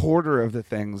a quarter of the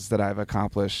things that I've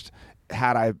accomplished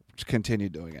had I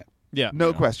continued doing it. Yeah.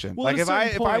 No question. Well, like at a certain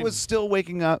if I point- was still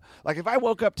waking up, like if I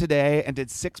woke up today and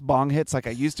did 6 bong hits like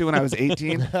I used to when I was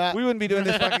 18, we wouldn't be doing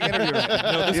this fucking interview right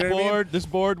now. No, You know what I mean? this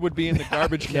board would be in the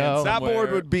garbage can No. That somewhere.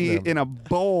 board would be in a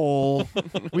bowl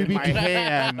We'd be in my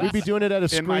hand. We'd be doing it at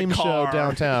a in my scream show car.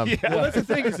 downtown. Yeah. Well, that's the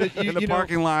thing is that in the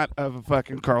parking lot of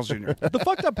fucking Carl's Jr. the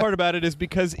fucked up part about it is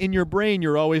because in your brain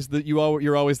you're always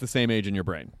you're always the same age in your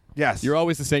brain. Yes. You're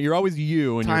always the same. You're always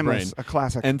you in your brain. Timeless, a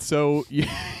classic. And so, you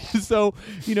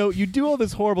do all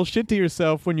this horrible shit to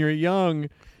yourself when you're young,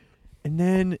 and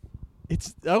then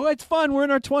it's fun. We're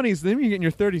in our 20s. Then when you get in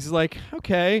your 30s, it's like,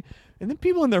 okay. And then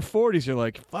people in their 40s, you're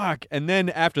like, fuck. And then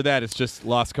after that, it's just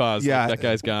lost cause. Yeah, Like, that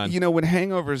guy's gone. When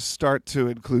hangovers start to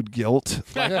include guilt,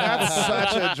 like, that's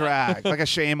such a drag, like a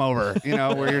shame over,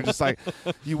 where you're just like,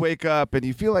 you wake up and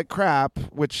you feel like crap,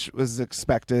 which was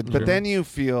expected, but then you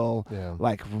feel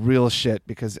like real shit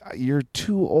because you're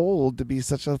too old to be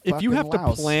such a fucking if you have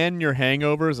louse. to plan your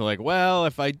hangovers, like, well,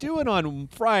 if I do it on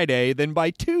Friday, then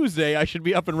by Tuesday I should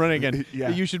be up and running again. Yeah.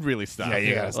 You should really stop. Yeah,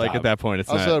 you gotta Like, stop. at that point,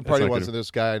 it's I was not. at a party it's not once, good. and this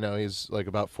guy I know, he's like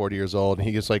about 40 years old, and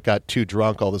he just like got too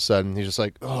drunk all of a sudden. He's just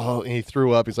like, oh, and he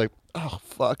threw up. He's like, oh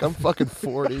fuck, I'm fucking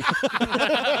 40. It's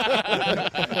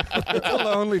a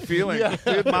lonely feeling.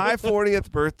 Dude, my 40th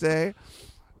birthday,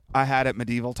 I had at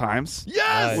Medieval Times.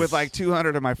 Yes! With like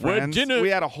 200 of my friends. dinner We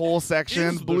had a whole section,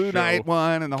 is the Blue show. Night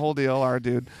one, and the whole deal, our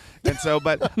dude. And so,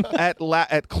 but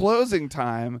at closing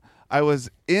time, I was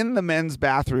in the men's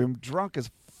bathroom, drunk as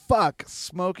fuck,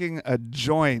 smoking a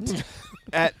joint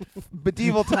at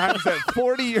Medieval Times at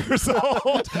 40 years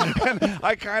old. And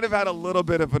I kind of had a little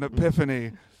bit of an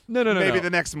epiphany. No. Maybe the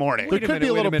next morning. There could be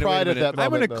a little pride at that I'm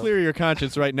going to moment, though. clear your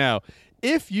conscience right now.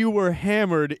 if you were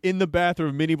hammered in the bathroom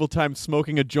of medieval times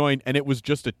smoking a joint and it was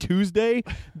just a Tuesday,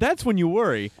 that's when you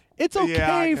worry. It's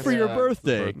okay for your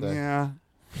birthday. Yeah.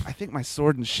 I think my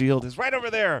sword and shield is right over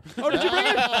there. Oh, did you bring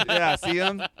it? Yeah, see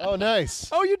him? Oh, nice.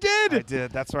 Oh, you did? I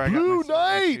did. That's where I got Blue my sword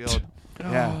and Knight. shield.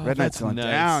 Yeah, Red Knight's going nice.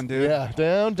 down, dude. Yeah,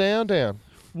 down, down, down.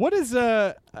 What is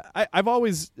I've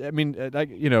always I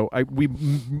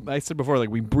said before, like,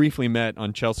 we briefly met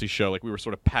on Chelsea's show, like we were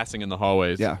sort of passing in the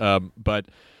hallways. Yeah. But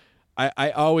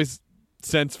I always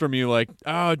sense from you, like,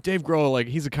 oh, Dave Grohl, like,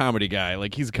 he's a comedy guy,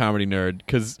 like, he's a comedy nerd,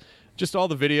 because just all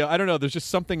the video, I don't know, there's just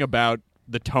something about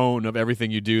the tone of everything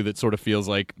you do that sort of feels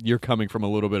like you're coming from a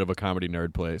little bit of a comedy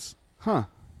nerd place. Huh.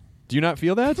 Do you not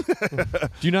feel that?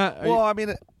 Do you not? Well, I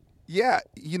mean, yeah,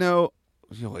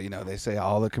 they say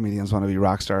all the comedians want to be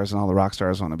rock stars and all the rock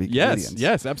stars want to be comedians.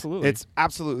 Yes, absolutely. It's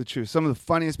absolutely true. Some of the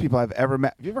funniest people I've ever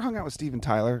met. Have you ever hung out with Steven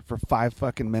Tyler for 5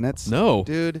 fucking minutes? No.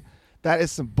 Dude, that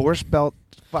is some Borscht Belt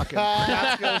fucking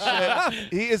Catskill shit.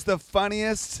 He is the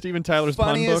funniest Steven Tyler's pun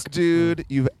funniest book. dude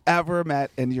you've ever met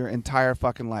in your entire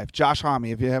fucking life. Josh Homme.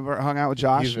 Have you ever hung out with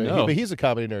Josh? But he's a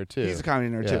comedy nerd, too. He's a comedy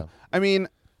nerd, too. I mean,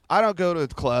 I don't go to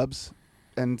clubs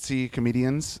and see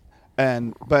comedians,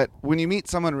 but when you meet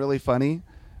someone really funny,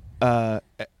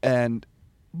 and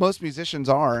most musicians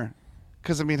are,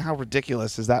 because, I mean, how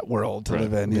ridiculous is that world to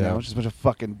live in, you know? Just a bunch of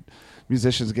fucking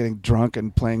musicians getting drunk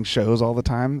and playing shows all the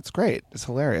time. It's great. It's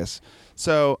hilarious.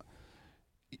 So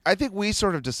I think we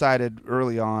sort of decided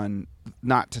early on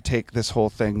not to take this whole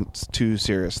thing too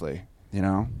seriously, you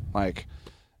know? Like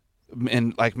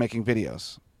making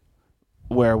videos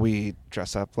where we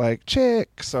dress up like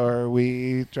chicks, or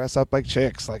we dress up like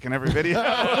chicks, like in every video.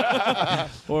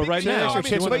 Or right now.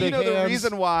 But the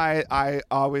reason why I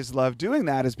always loved doing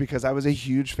that is because I was a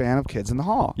huge fan of Kids in the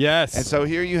Hall. Yes. And so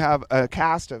here you have a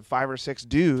cast of 5 or 6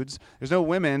 dudes. There's no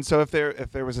women, so if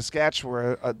there was a sketch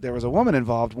where there was a woman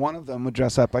involved, one of them would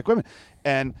dress up like women,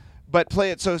 but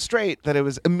play it so straight that it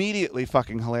was immediately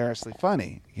fucking hilariously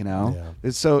funny, you know? Yeah.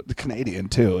 It's so Canadian,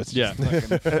 too. It's just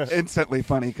fucking instantly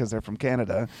funny because they're from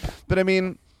Canada. But, I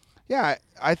mean, yeah,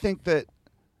 I think that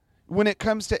when it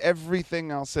comes to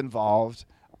everything else involved,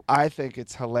 I think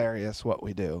it's hilarious what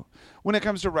we do. When it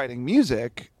comes to writing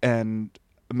music and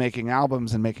making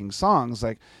albums and making songs,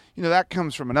 like, you know, that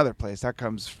comes from another place.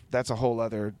 That's a whole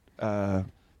other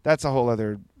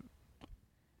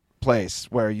place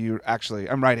where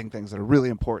I'm writing things that are really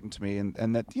important to me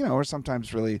and that, you know, are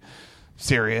sometimes really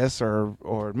serious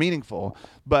or meaningful.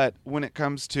 But when it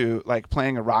comes to like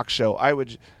playing a rock show, I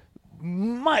would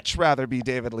much rather be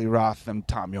David Lee Roth than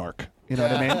Tom York. You know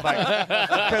what I mean?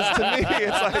 Because to me,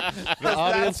 it's like the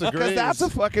audience agrees. Because that's a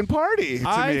fucking party to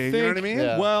me. You know what I mean?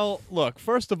 Yeah. Well, look,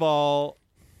 first of all,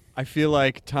 I feel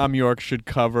like Tom York should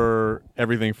cover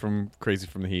everything from Crazy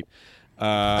from the Heat.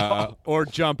 Or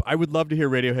Jump. I would love to hear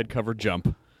Radiohead cover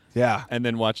Jump. Yeah. And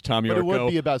then watch Tom York go. But it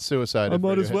would be about suicide. I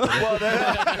might as well.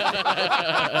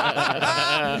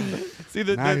 See,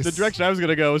 the direction I was going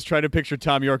to go was trying to picture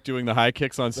Tom York doing the high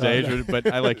kicks on stage,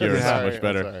 but I like yours so much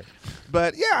better.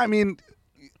 But, yeah, I mean,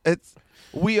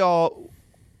 we all,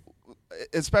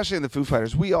 especially in the Foo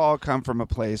Fighters, we all come from a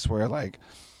place where, like,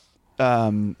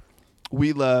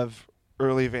 we love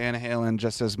early Van Halen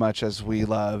just as much as we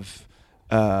love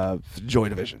Joy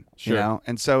Division, sure. You know,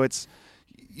 and so it's,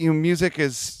 you know, music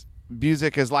is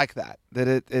like that.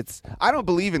 It's I don't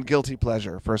believe in guilty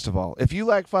pleasure. First of all, if you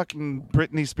like fucking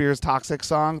Britney Spears' "Toxic"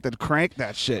 song, then crank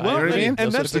that shit. Well, you know what I mean?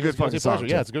 And that's a good fucking song.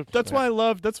 Yeah, it's a good. That's why I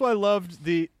loved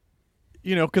the.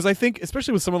 You know, because I think,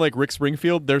 especially with someone like Rick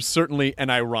Springfield, there's certainly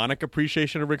an ironic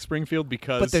appreciation of Rick Springfield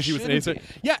because he was an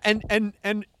yeah,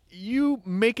 and you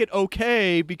make it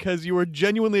okay because you were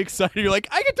genuinely excited. You're like,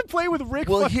 I get to play with Rick.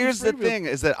 Well, here's the thing: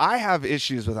 is that I have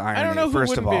issues with irony. I don't know who first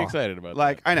wouldn't of all, be excited about.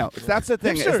 Like, I know that's the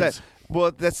thing. Is that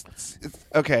it's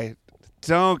okay?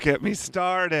 Don't get me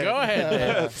started. Go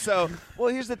ahead.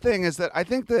 Here's the thing: is that I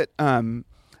think that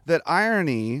that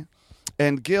irony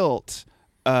and guilt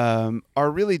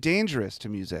are really dangerous to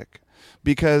music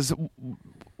because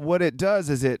what it does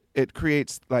is it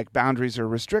creates like boundaries or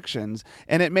restrictions,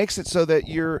 and it makes it so that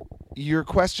you're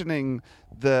questioning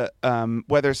the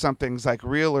whether something's like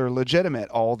real or legitimate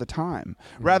all the time,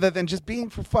 rather than just being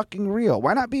for fucking real.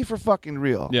 Why not be for fucking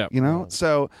real? Yeah, you know.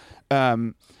 So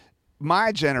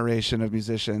my generation of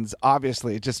musicians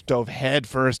obviously just dove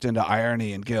headfirst into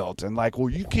irony and guilt and like, well,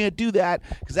 you can't do that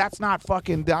because that's not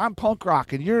fucking, I'm punk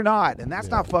rock and you're not, and that's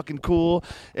not fucking cool.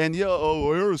 And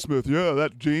Aerosmith,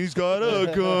 that Janie's got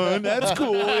a gun, that's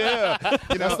cool, yeah.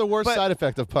 You know, that's the worst side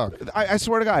effect of punk. I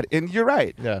swear to God, and you're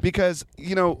right, because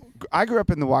you know, I grew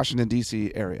up in the Washington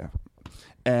D.C. area.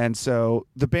 And so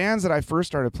the bands that I first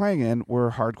started playing in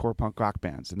were hardcore punk rock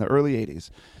bands in the early 80s.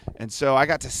 And so I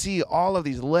got to see all of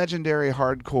these legendary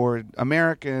hardcore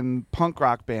American punk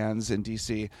rock bands in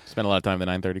DC. Spent a lot of time in the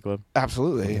 930 Club.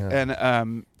 Absolutely. Yeah.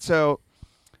 And so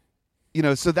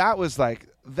that was like,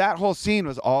 that whole scene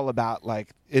was all about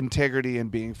like integrity and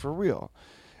being for real,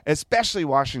 especially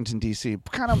Washington, D.C.,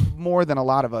 kind of more than a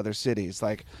lot of other cities.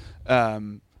 Like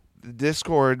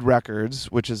Discord Records,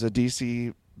 which is a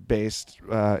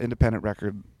D.C.-based independent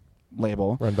record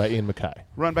label. Run by Ian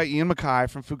MacKaye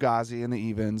from Fugazi and the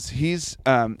Evens.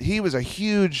 He was a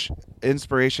huge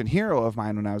inspiration, hero of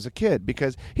mine when I was a kid,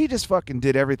 because he just fucking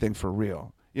did everything for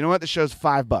real. You know what? The show's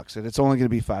 $5, and it's only going to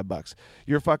be $5.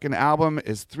 Your fucking album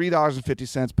is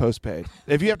 $3.50 postpaid.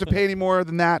 If you have to pay any more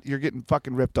than that, you're getting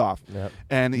fucking ripped off. Yep.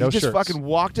 And he just fucking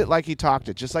walked it like he talked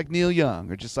it, just like Neil Young,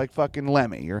 or just like fucking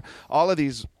Lemmy, or all of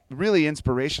these really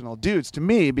inspirational dudes to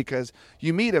me, because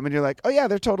you meet them and you're like, oh yeah,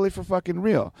 they're totally for fucking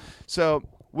real. So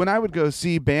when I would go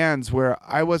see bands where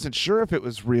I wasn't sure if it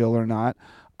was real or not,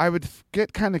 I would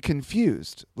get kind of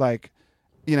confused, like,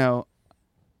 you know.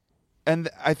 And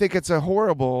I think it's a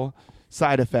horrible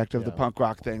side effect of the punk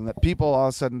rock thing, that people all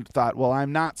of a sudden thought, well,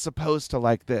 I'm not supposed to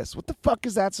like this. What the fuck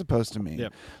is that supposed to mean?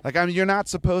 Yep. Like, you're not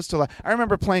supposed to like. I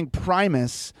remember playing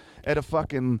Primus at a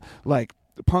fucking like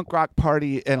punk rock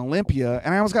party in Olympia,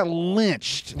 and I almost got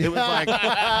lynched. It was like,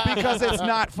 because it's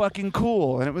not fucking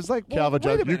cool. And it was like, well, Calvin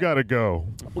Johnson, you gotta go.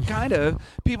 Well, kind of.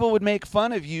 People would make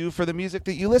fun of you for the music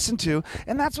that you listen to,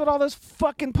 and that's what all those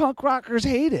fucking punk rockers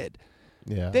hated.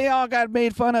 Yeah. They all got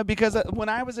made fun of because when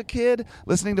I was a kid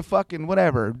listening to fucking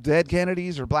whatever, Dead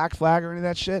Kennedys or Black Flag or any of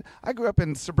that shit, I grew up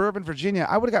in suburban Virginia.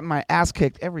 I would have gotten my ass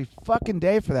kicked every fucking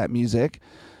day for that music.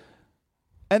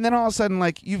 And then all of a sudden,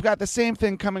 like, you've got the same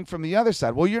thing coming from the other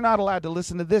side. Well, you're not allowed to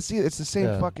listen to this either. It's the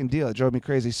same fucking deal. It drove me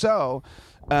crazy. So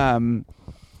I'm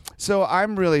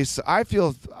really, I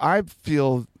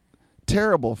feel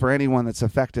terrible for anyone that's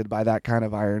affected by that kind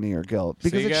of irony or guilt,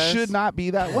 because it should not be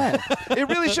that way. It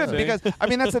really shouldn't, because I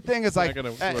mean, that's the thing, is like,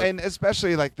 and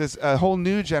especially like this whole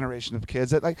new generation of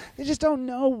kids that like, they just don't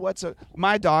know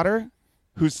my daughter,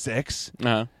 who's 6,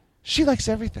 she likes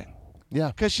everything. Yeah,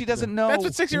 because she doesn't know. That's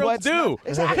what 6-year-olds do.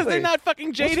 Exactly, because they're not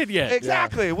fucking jaded yet.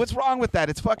 Exactly. Yeah. What's wrong with that?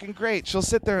 It's fucking great. She'll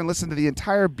sit there and listen to the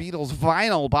entire Beatles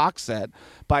vinyl box set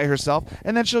by herself,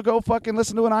 and then she'll go fucking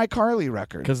listen to an iCarly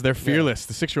record. Because they're fearless.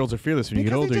 The 6-year-olds are fearless. When you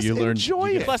get older, you learn.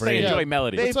 Plus, they enjoy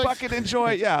melody. They fucking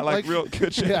enjoy, like real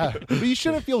good shit. Yeah, but you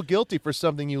shouldn't feel guilty for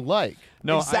something you like.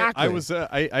 No, exactly.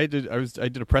 I did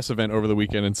a press event over the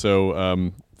weekend, and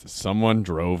so someone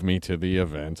drove me to the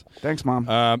event. Thanks, Mom.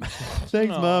 Thanks,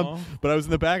 Mom. But I was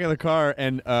in the back of the car,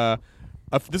 and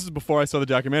this is before I saw the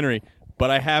documentary.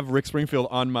 But I have Rick Springfield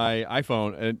on my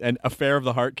iPhone, and Affair of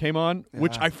the Heart came on,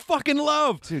 which I fucking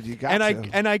love. Dude, you got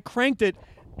And I cranked it,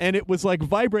 and it was like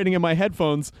vibrating in my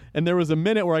headphones, and there was a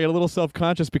minute where I got a little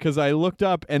self-conscious because I looked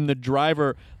up, and the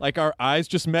driver, like, our eyes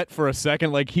just met for a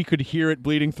second, like he could hear it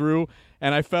bleeding through,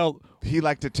 and I felt... He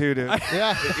liked it too, dude.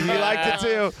 Yeah, he liked it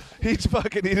too. He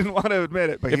didn't want to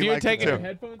admit it, but if he you had liked taken it your too.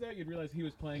 headphones out, you'd realize he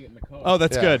was playing it in the car. Oh,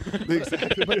 that's good.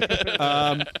 Exactly.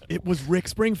 It was Rick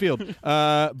Springfield.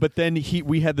 But then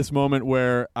we had this moment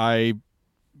where I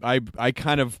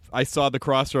saw the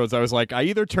crossroads. I was like, I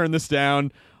either turn this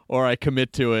down or I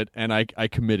commit to it, and I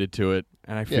committed to it,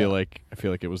 and I feel like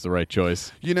it was the right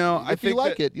choice. You know, if you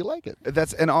like it, you like it.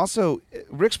 And also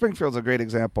Rick Springfield's a great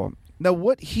example. Now,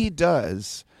 what he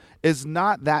does is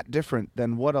not that different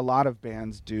than what a lot of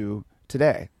bands do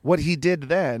today. What he did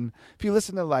then, if you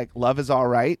listen to like Love Is All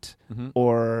Right,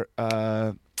 or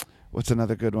what's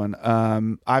another good one?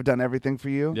 I've Done Everything for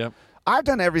You. Yep. I've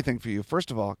Done Everything for You,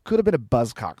 first of all, could have been a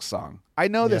Buzzcocks song. I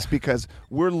know this because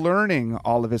we're learning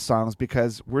all of his songs,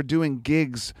 because we're doing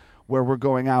gigs where we're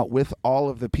going out with all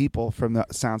of the people from the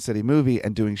Sound City movie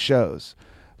and doing shows.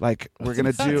 Like, we're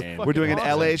doing an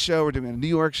LA show, we're doing a New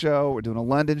York show, we're doing a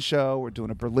London show, we're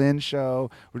doing a Berlin show,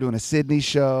 we're doing a Sydney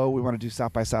show, we want to do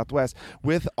South by Southwest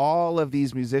with all of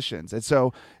these musicians. And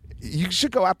so you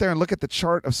should go out there and look at the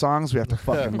chart of songs we have to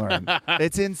fucking learn.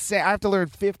 It's insane. I have to learn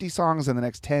 50 songs in the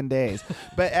next 10 days.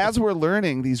 But as we're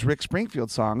learning these Rick Springfield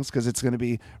songs, because it's going to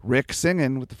be Rick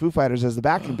singing with the Foo Fighters as the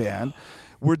backing band,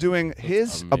 we're doing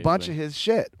a bunch of his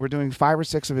shit. We're doing 5 or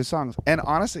 6 of his songs. And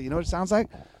honestly, you know what it sounds like?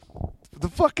 The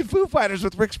fucking Foo Fighters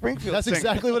with Rick Springfield. That's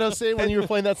exactly what I was saying when you were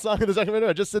playing that song in the documentary.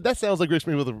 I just said that sounds like Rick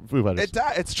Springfield with the Foo Fighters.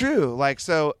 It's true. Like,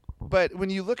 so, but when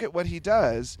you look at what he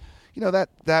does, you know,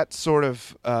 that sort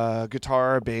of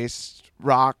guitar-based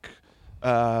rock,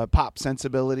 pop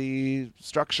sensibility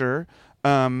structure,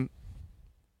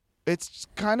 it's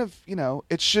kind of,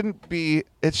 it shouldn't be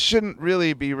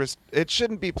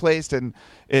placed in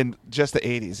just the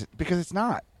 80s, because it's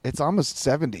not. It's almost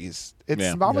 70s.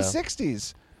 It's almost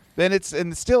 60s.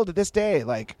 And still to this day,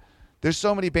 like, there's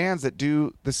so many bands that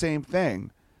do the same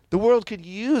thing. The world could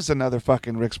use another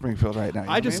fucking Rick Springfield right now.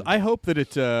 I hope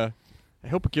that I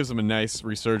hope it gives them a nice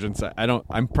resurgence.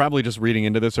 I'm probably just reading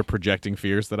into this or projecting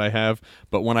fears that I have,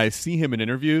 but when I see him in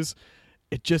interviews,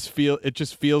 it just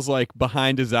feels like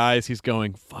behind his eyes he's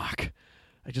going, fuck,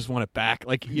 I just want it back.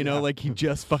 Like, like he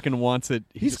just fucking wants it.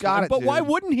 He's got it. But dude. why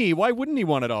wouldn't he? Why wouldn't he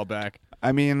want it all back?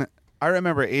 I mean, I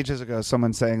remember ages ago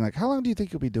someone saying, like, how long do you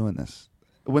think you'll be doing this?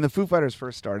 When the Foo Fighters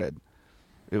first started,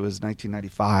 it was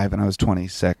 1995, and I was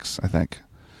 26, I think.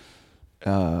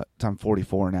 I'm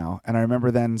 44 now. And I remember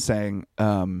then saying,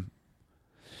 I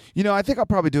think I'll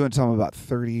probably do it until I'm about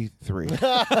 33. Because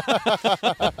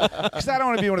I don't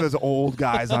want to be one of those old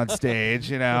guys on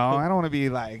stage, I don't want to be,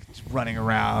 like, running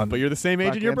around. But you're the same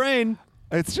age in your brain.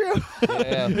 It's true.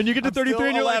 Yeah. And you get to 33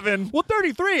 and you're 11. like, well,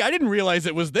 33, I didn't realize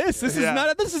it was this. This is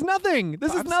nothing.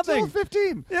 This is nothing. I'm still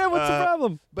 15. Yeah, what's the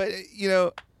problem? But,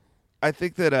 I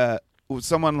think that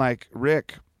someone like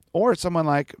Rick, or someone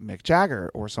like Mick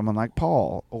Jagger, or someone like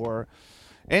Paul, or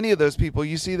any of those people,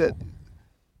 you see that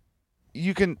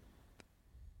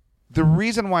the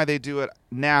reason why they do it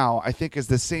now, I think, is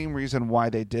the same reason why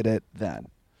they did it then,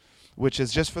 which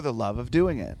is just for the love of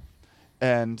doing it.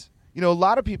 And, a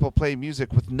lot of people play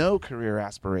music with no career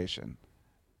aspiration,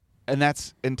 and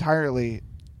that's entirely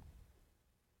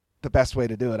the best way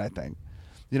to do it, I think.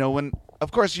 When,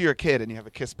 of course, you're a kid and you have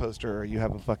a Kiss poster, or you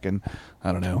have a fucking,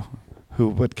 I don't know,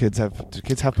 what kids have? Do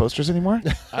kids have posters anymore?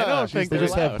 I don't think they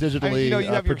just have digitally you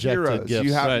have your projected heroes. gifts.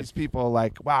 You have these people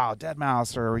like, wow,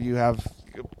 Deadmau5, or you have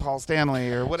Paul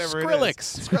Stanley, or whatever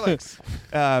Skrillex.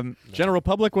 Skrillex. General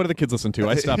Public, what do the kids listen to?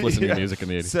 I stopped listening to music in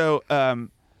the 80s.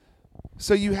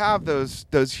 So you have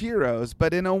those heroes,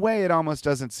 but in a way it almost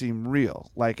doesn't seem real.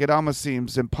 Like, it almost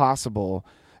seems impossible.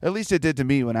 At least it did to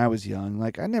me when I was young.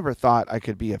 Like, I never thought I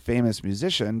could be a famous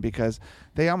musician, because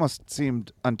they almost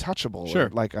seemed untouchable, or,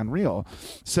 like, unreal.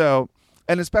 So,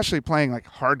 and especially playing, like,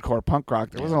 hardcore punk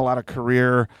rock, there wasn't a lot of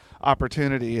career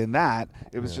opportunity in that.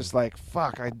 It was just like,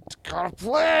 fuck, I gotta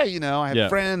play, I had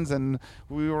friends, and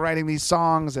we were writing these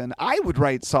songs, and I would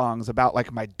write songs about,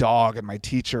 like, my dog and my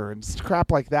teacher and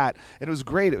crap like that, and it was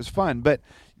great, it was fun, but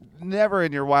never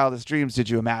in your wildest dreams did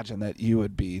you imagine that you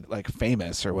would be, like,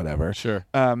 famous or whatever. Sure.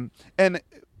 And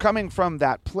coming from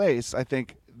that place, I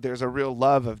think there's a real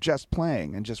love of just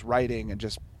playing and just writing and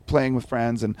just playing with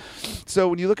friends. And so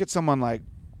when you look at someone like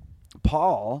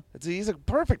Paul, he's a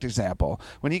perfect example.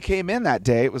 When he came in that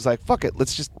day, it was like, fuck it,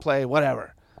 let's just play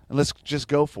whatever, and let's just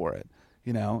go for it.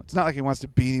 It's not like he wants to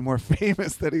be any more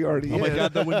famous than he already is. Oh my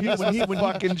God! When he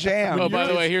fucking jam. Oh, by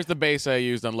the way, here's the bass I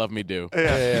used on "Love Me Do."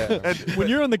 Yeah. And when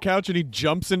you're on the couch and he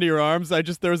jumps into your arms,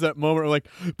 there was that moment where, like,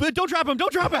 but don't drop him!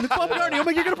 Don't drop him! It's Paul McCartney! Oh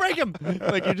my, you're gonna break him!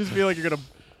 Like, you just feel like you're gonna.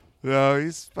 No,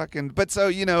 he's fucking. But so,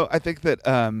 I think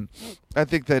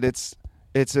that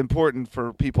it's important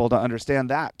for people to understand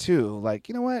that too. Like,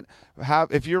 you know what?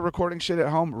 If you're recording shit at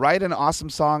home, write an awesome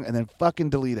song and then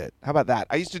fucking delete it. How about that?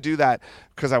 I used to do that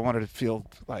because I wanted to feel,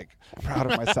 like, proud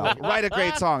of myself. Write a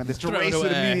great song and just erase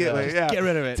it immediately. Yeah. Get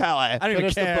rid of it. Tell it. I don't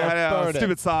even care.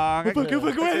 Stupid song. Undo.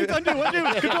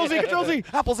 Control Z.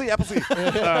 Apple Z.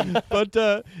 But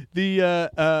do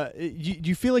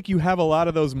you feel like you have a lot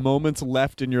of those moments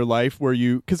left in your life where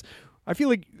because I feel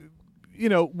like,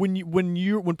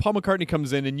 when Paul McCartney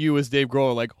comes in and you as Dave Grohl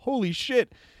are like, holy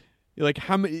shit, you're like,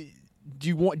 how many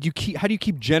how do you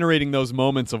keep generating those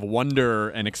moments of wonder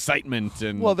and excitement?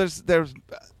 And well, there's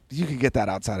you can get that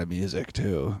outside of music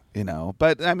too,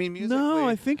 but I mean, musically, no,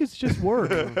 I think it's just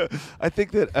work. I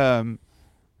think that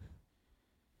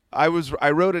I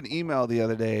wrote an email the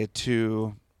other day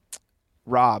to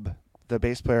Rob, the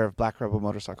bass player of Black Rebel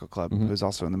Motorcycle Club, who's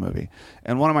also in the movie,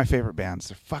 and one of my favorite bands.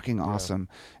 They're fucking awesome,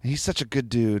 and he's such a good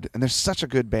dude, and they're such a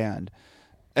good band,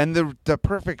 and the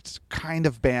perfect kind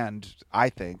of band, I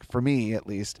think, for me at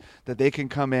least, that they can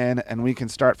come in and we can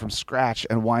start from scratch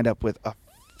and wind up with a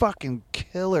fucking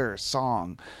killer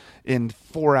song in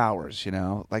 4 hours.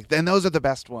 Like, then those are the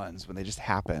best ones, when they just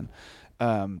happen.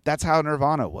 That's how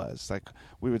Nirvana was. Like,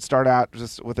 we would start out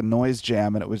just with a noise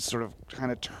jam, and it would sort of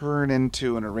kind of turn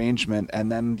into an arrangement, and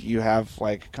then you have,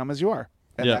 like, Come As You Are.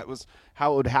 And that was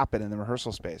how it would happen in the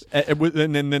rehearsal space.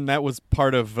 And then that was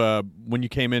part of when you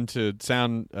came into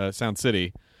Sound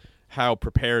City. How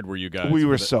prepared were you guys? We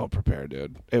were so prepared,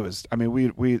 dude. It was, I mean,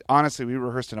 we honestly, we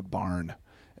rehearsed in a barn,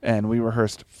 and we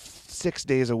rehearsed 6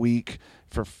 days a week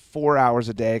for 4 hours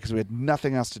a day because we had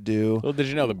nothing else to do. Well, did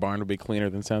you know the barn would be cleaner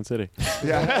than Sound City?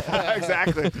 Yeah,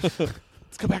 exactly.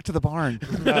 Let's go back to the barn.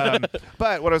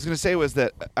 But what I was going to say was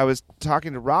that I was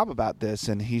talking to Rob about this,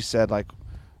 and he said like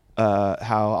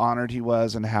how honored he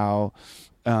was and how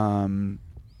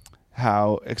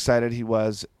excited he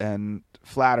was and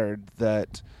flattered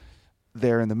that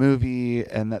they're in the movie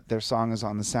and that their song is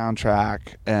on the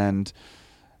soundtrack. And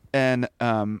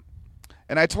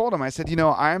I told him, I said,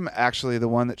 I'm actually the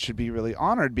one that should be really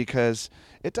honored because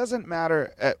it doesn't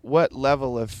matter at what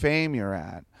level of fame you're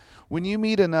at. When you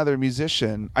meet another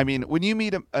musician, it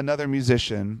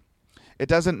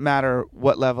doesn't matter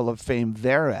what level of fame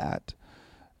they're at.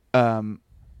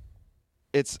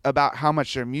 It's about how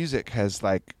much their music has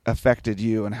like affected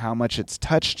you and how much it's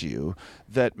touched you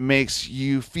that makes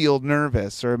you feel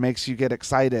nervous or makes you get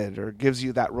excited or gives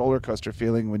you that roller coaster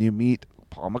feeling when you meet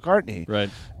Paul McCartney. Right.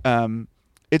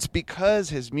 It's because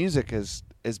his music has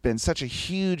been such a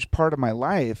huge part of my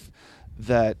life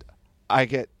that I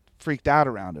get freaked out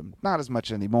around him. Not as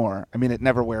much anymore. I mean, it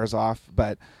never wears off,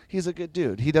 but he's a good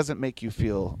dude. He doesn't make you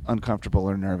feel uncomfortable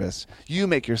or nervous. You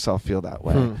make yourself feel that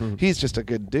way. He's just a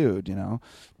good dude,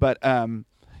 But,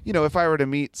 if I were to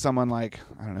meet someone like,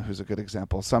 I don't know who's a good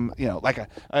example, like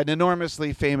an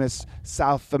enormously famous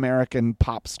South American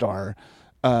pop star,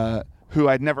 who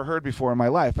I'd never heard before in my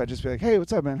life, I'd just be like, hey,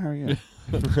 what's up, man? How are you?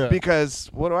 Because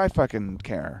what do I fucking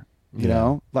care? You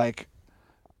know? Like,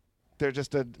 they're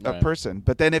just a person.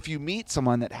 But then if you meet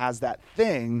someone that has that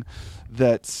thing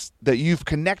that you've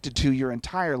connected to your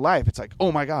entire life, it's like,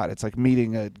 oh my God, it's like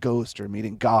meeting a ghost or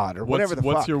meeting God or whatever the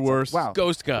fuck. What's your worst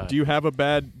ghost God? Do you have a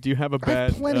bad I have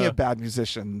plenty of bad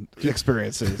musician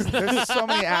experiences. There's so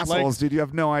many assholes, dude. You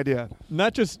have no idea.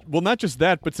 Not just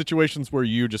that, but situations where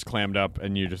you just clammed up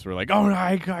and you just were like, oh,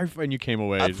 and you came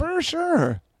away. For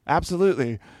sure.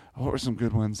 Absolutely. What were some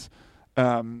good ones?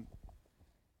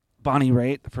 Bonnie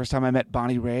Raitt. The first time I met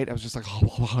Bonnie Raitt, I was just like,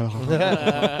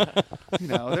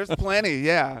 there's plenty.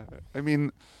 Yeah. I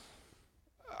mean,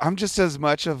 I'm just as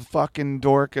much of a fucking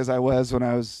dork as I was when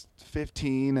I was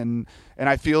 15, and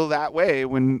I feel that way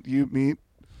when you meet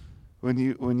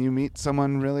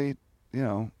someone really,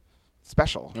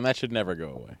 special. And that should never go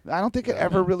away. I don't think it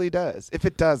ever really does. If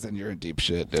it does, then you're in deep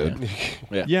shit, dude.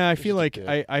 Yeah, I feel like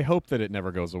I hope that it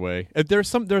never goes away. There's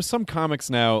some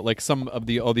comics now, like some of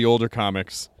the older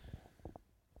comics.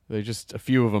 A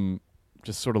few of them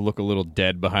just sort of look a little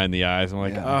dead behind the eyes. I'm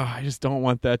like, I just don't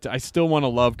want that. I still want to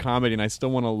love comedy, and I still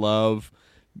want to love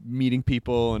meeting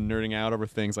people and nerding out over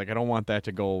things. Like, I don't want that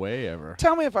to go away ever.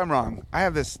 Tell me if I'm wrong. I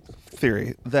have this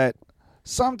theory that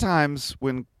sometimes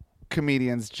when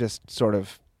comedians just sort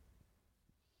of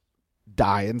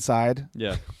die inside,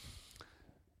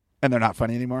 and they're not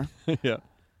funny anymore,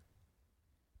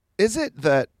 is it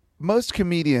that most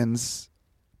comedians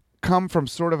come from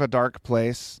sort of a dark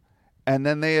place, and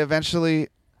then they eventually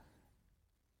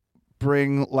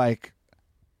bring like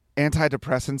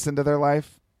antidepressants into their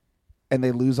life, and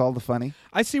they lose all the funny?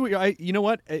 I see what you know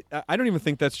what? I don't even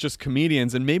think that's just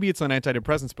comedians, and maybe it's on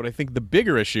antidepressants, but I think the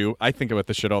bigger issue, I think about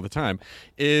this shit all the time,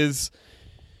 is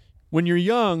when you're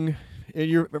young,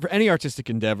 for any artistic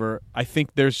endeavor, I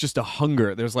think there's just a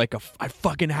hunger. There's like I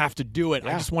fucking have to do it.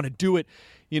 I just want to do it.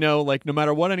 Like no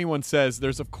matter what anyone says,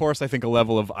 there's of course I think a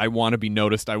level of I want to be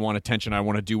noticed, I want attention, I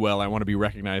want to do well, I want to be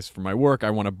recognized for my work, I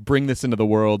want to bring this into the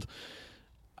world,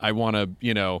 I want to,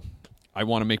 I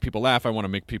want to make people laugh, I want to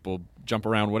make people jump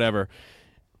around, whatever.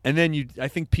 And then I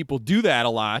think people do that a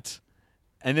lot,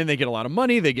 and then they get a lot of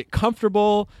money, they get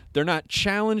comfortable, they're not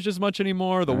challenged as much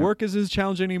anymore, the work is as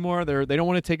challenging anymore, they don't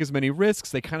want to take as many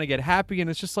risks, they kind of get happy, and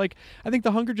it's just like, I think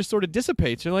the hunger just sort of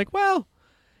dissipates. You're like, well,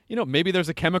 maybe there's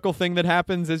a chemical thing that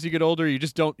happens as you get older. You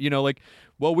just don't,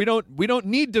 we don't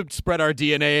need to spread our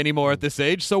DNA anymore at this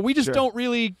age, so we just don't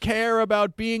really care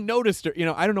about being noticed. Or,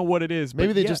 I don't know what it is.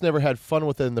 Maybe they just never had fun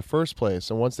with it in the first place,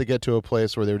 and once they get to a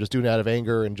place where they were just doing it out of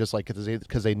anger and just like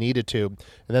because they needed to,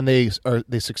 and then they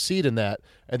succeed in that,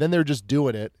 and then they're just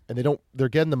doing it, and they're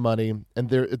getting the money,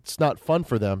 and it's not fun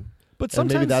for them. But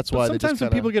sometimes, when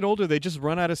people get older, they just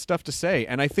run out of stuff to say,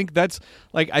 and I think that's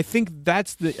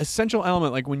the essential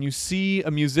element. Like when you see a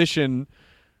musician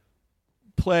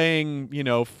playing,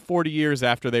 40 years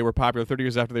after they were popular, 30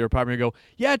 years after they were popular, you go,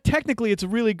 yeah, technically it's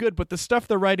really good, but the stuff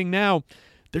they're writing now,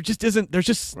 they're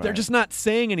just not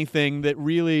saying anything that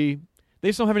really. They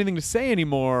just don't have anything to say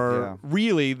anymore.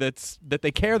 Really, that they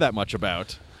care that much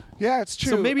about. Yeah, it's true.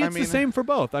 So maybe it's the same for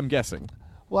both. I'm guessing.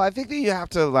 Well, I think that you have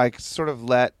to sort of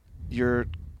let your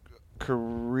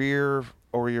career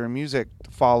or your music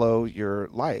follow your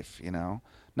life,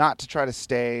 not to try to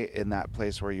stay in that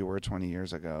place where you were 20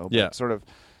 years ago, but sort of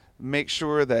make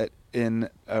sure that in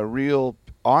a real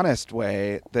honest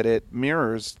way that it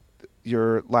mirrors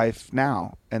your life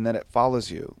now and that it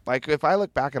follows you. Like if I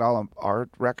look back at all of our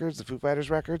records, the Foo Fighters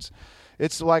records,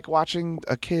 it's like watching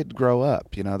a kid grow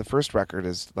up. You know, the first record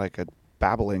is like a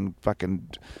babbling fucking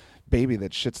baby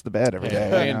that shits the bed every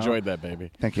day. I enjoyed that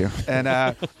baby. Thank you.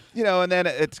 And you know, and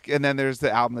then there's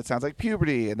the album that sounds like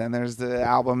Puberty, and then there's the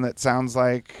album that sounds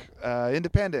like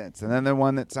Independence, and then the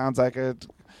one that sounds like a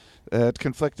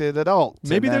conflicted adult.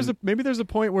 Maybe there's a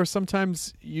point where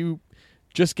sometimes you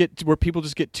just get where people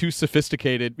just get too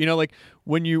sophisticated. You know, like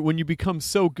when you become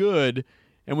so good,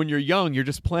 and when you're young, you're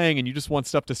just playing and you just want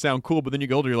stuff to sound cool. But then you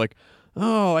get older, you're like,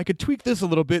 oh, I could tweak this a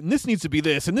little bit, and this needs to be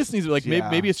this, and this needs to be like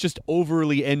maybe it's just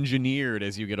overly engineered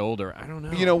as you get older. I don't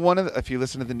know. You know, if you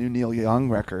listen to the new Neil Young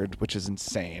record, which is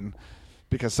insane,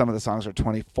 because some of the songs are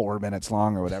 24 minutes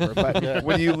long or whatever. But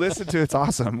when you listen to it, it's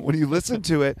awesome. When you listen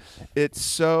to it, it's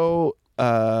so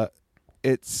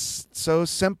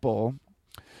simple.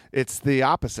 It's the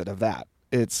opposite of that.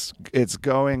 It's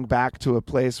going back to a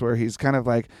place where he's kind of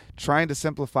like trying to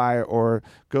simplify or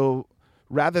go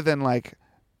rather than like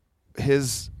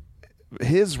his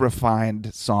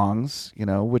refined songs, you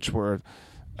know, which were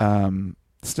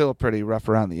still pretty rough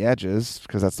around the edges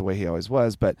because that's the way he always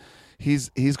was. But he's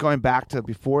going back to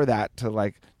before that to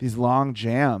like these long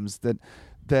jams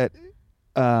that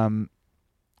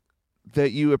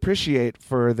you appreciate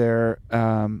for their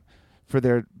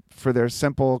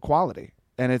simple quality,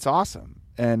 and it's awesome.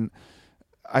 And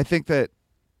I think that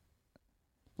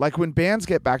like when bands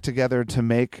get back together to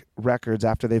make records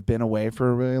after they've been away for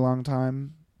a really long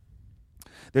time,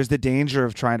 there's the danger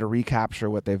of trying to recapture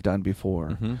what they've done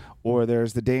before, or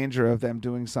there's the danger of them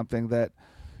doing something that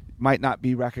might not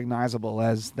be recognizable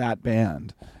as that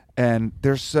band. And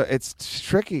it's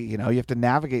tricky, you know, you have to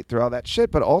navigate through all that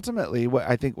shit. But ultimately,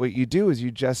 what you do is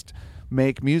you just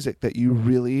make music that you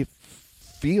really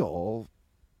feel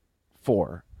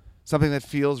for, something that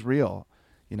feels real.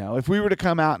 You know, if we were to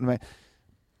come out and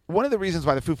one of the reasons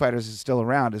why the Foo Fighters is still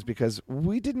around is because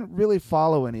we didn't really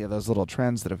follow any of those little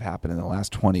trends that have happened in the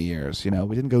last 20 years. You know,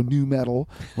 we didn't go nu metal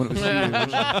when it was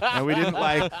huge, and we didn't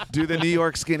like do the New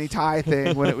York skinny tie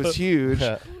thing when it was huge.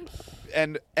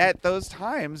 And at those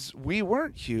times, we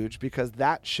weren't huge because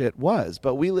that shit was.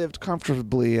 But we lived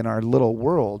comfortably in our little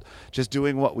world, just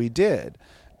doing what we did.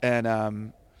 And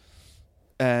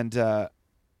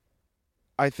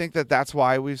I think that's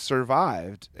why we've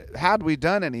survived. Had we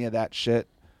done any of that shit,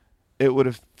 it would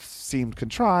have seemed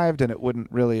contrived and it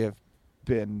wouldn't really have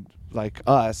been like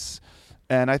us.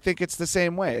 And I think it's the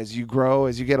same way. As you grow,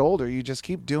 as you get older, you just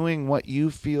keep doing what you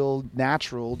feel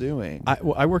natural doing.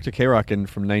 I worked at K-Rock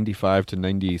from 95 to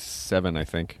 97, I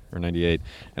think, or 98.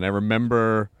 And I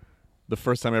remember the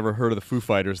first time I ever heard of the Foo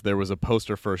Fighters, there was a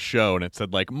poster for a show, and it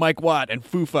said, like, Mike Watt and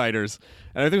Foo Fighters.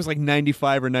 And I think it was, like,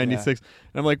 95 or 96. Yeah.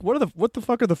 And I'm like, what the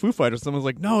fuck are the Foo Fighters? Someone's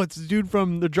like, no, it's the dude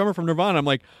the drummer from Nirvana. I'm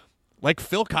like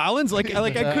Phil Collins? I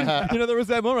couldn't, you know, there was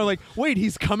that moment. I'm like, wait,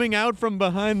 he's coming out from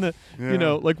behind the, you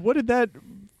know, like, what did that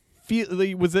feel?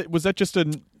 Like, is that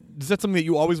something that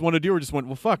you always want to do, or just went,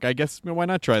 well, fuck, I guess, why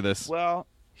not try this? Well,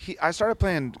 I started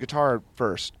playing guitar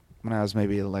first when I was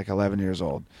maybe like 11 years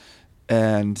old.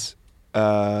 And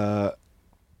I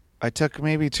took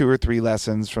maybe 2 or 3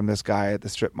 lessons from this guy at the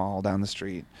strip mall down the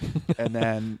street. And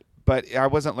then, but I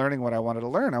wasn't learning what I wanted to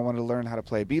learn. I wanted to learn how to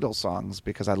play Beatles songs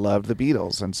because I loved the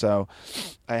Beatles. And so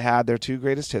I had their 2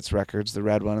 greatest hits records, the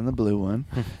red one and the blue one.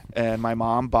 And my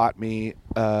mom bought me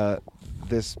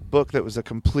this book that was a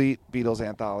complete Beatles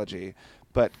anthology,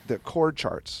 but the chord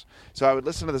charts. So I would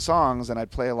listen to the songs and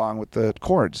I'd play along with the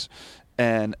chords.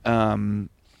 And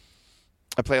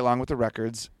I play along with the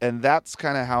records, and that's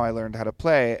kind of how I learned how to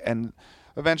play. And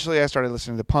eventually I started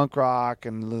listening to punk rock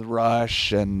and the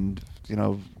Rush and, you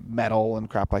know, metal and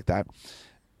crap like that.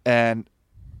 And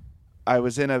I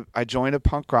joined a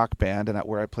punk rock band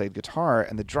where I played guitar,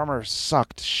 and the drummer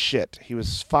sucked shit. He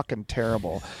was fucking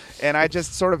terrible. And I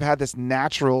just sort of had this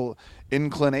natural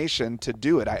inclination to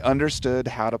do it. I understood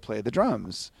how to play the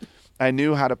drums. I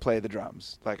knew how to play the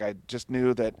drums. Like, I just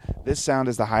knew that this sound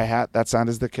is the hi-hat, that sound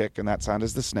is the kick, and that sound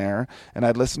is the snare. And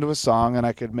I'd listen to a song, and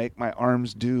I could make my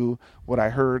arms do what I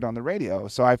heard on the radio.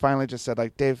 So I finally just said,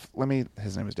 like, Dave,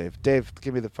 his name was Dave. Dave,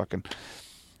 give me the fucking...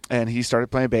 And he started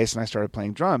playing bass, and I started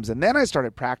playing drums. And then I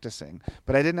stared practicing,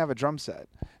 but I didn't have a drum set.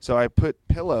 So I put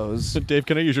pillows... Dave,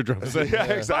 can I use your drum set?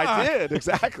 Yeah, I did,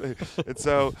 exactly. And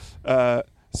so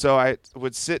I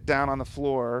would sit down on the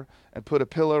floor and put a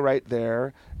pillow right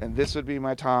there, and this would be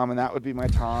my tom, and that would be my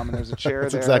tom, and there's a chair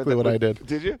That's there. That's exactly what I did.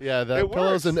 Did you? Yeah,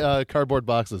 pillows and cardboard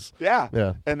boxes.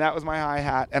 Yeah. And that was my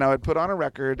hi-hat, and I would put on a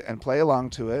record and play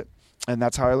along to it, and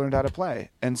that's how I learned how to play.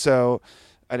 And so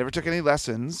I never took any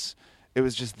lessons. It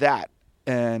was just that.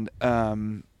 And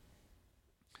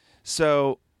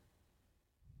so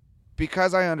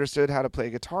because I understood how to play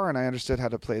guitar and I understood how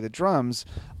to play the drums,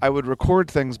 I would record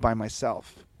things by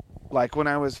myself. Like when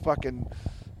I was fucking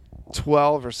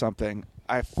 12 or something,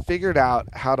 I figured out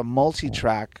how to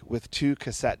multi-track with 2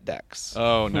 cassette decks.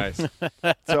 Oh, nice.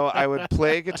 So I would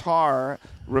play guitar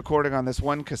recording on this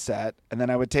one cassette, and then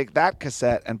I would take that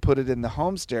cassette and put it in the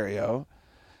home stereo,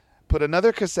 put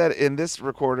another cassette in this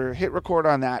recorder, hit record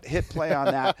on that, hit play on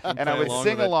that, and I would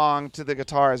sing along to the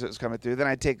guitar as it was coming through. Then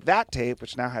I'd take that tape,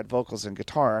 which now had vocals and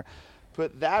guitar,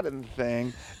 put that in the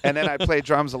thing, and then I'd play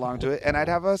drums along to it, and I'd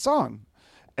have a song.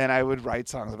 And I would write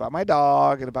songs about my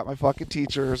dog and about my fucking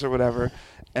teachers or whatever.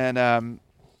 And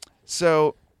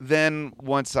so then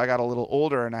once I got a little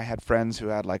older and I had friends who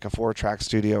had like a 4-track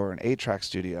studio or an 8-track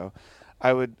studio,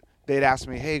 they'd ask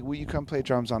me, hey, will you come play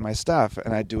drums on my stuff?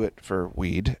 And I'd do it for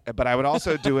weed. But I would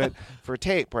also do it for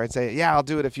tape, where I'd say, yeah, I'll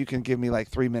do it if you can give me like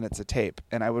 3 minutes of tape.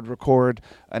 And I would record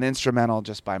an instrumental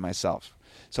just by myself.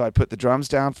 So I'd put the drums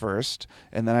down first,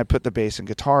 and then I'd put the bass and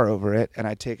guitar over it, and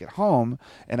I'd take it home,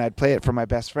 and I'd play it for my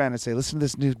best friend and say, listen to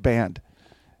this new band.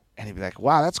 And he'd be like,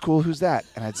 wow, that's cool. Who's that?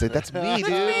 And I'd say, that's me,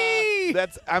 dude.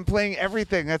 I'm playing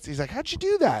everything. He's like, how'd you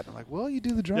do that? I'm like, well, you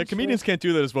do the drums. Yeah, comedians can't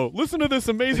do that as well. Listen to this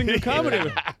amazing new comedy.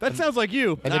 That sounds like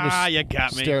you. And then you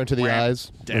got me. Stare into the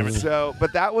eyes. Damn it. So,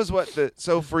 but that was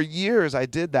so for years I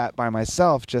did that by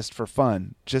myself just for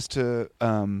fun, just to,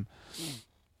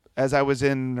 as I was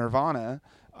in Nirvana,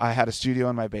 I had a studio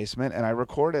in my basement, and I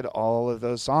recorded all of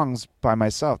those songs by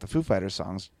myself, the Foo Fighters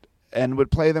songs, and would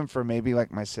play them for maybe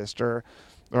like my sister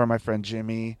or my friend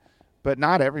Jimmy, but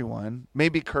not everyone.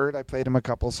 Maybe Kurt, I played him a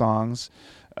couple songs.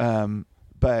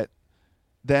 But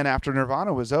then after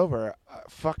Nirvana was over,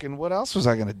 fucking what else was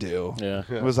I going to do? Yeah.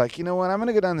 It was like, you know what? I'm going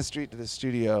to go down the street to the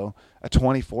studio, a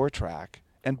 24-track,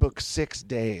 and book 6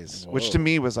 days, which to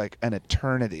me was like an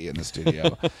eternity in the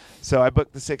studio. So I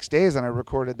booked the 6 days, and I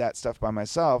recorded that stuff by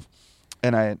myself,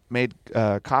 and I made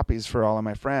copies for all of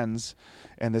my friends,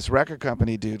 and this record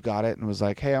company dude got it and was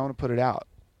like, hey, I want to put it out.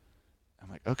 I'm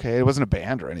like, okay. It wasn't a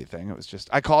band or anything. It was just,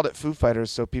 I called it Foo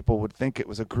Fighters so people would think it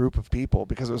was a group of people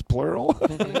because it was plural.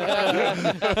 And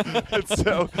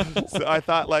so I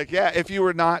thought, like, yeah, if you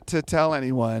were not to tell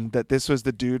anyone that this was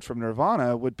the dude from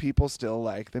Nirvana, would people still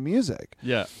like the music?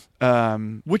 Yeah.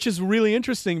 Which is really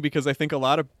interesting because I think a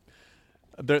lot of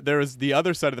there is the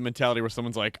other side of the mentality where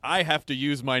someone's like, I have to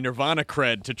use my Nirvana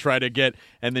cred to try to get,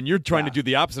 and then you're trying to do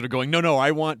the opposite of going, no, I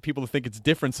want people to think it's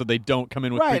different so they don't come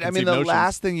in with right. I mean, the notions.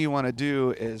 last thing you want to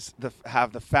do is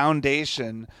have the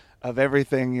foundation of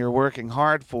everything you're working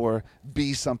hard for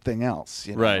be something else.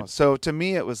 You know? Right. So to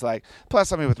me, it was like,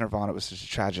 plus, I mean, with Nirvana, it was such a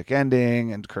tragic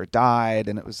ending, and Kurt died,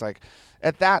 and it was like,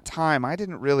 at that time, I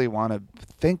didn't really want to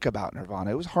think about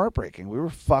Nirvana. It was heartbreaking. We were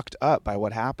fucked up by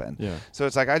what happened. Yeah. So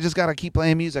it's like, I just got to keep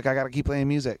playing music. I got to keep playing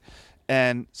music.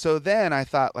 And so then I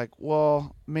thought, like,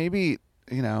 well, maybe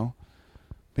I'll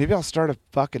start a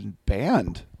fucking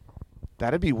band.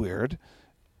 That'd be weird.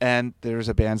 And there's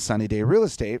a band, Sunny Day Real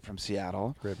Estate from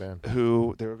Seattle. Great band.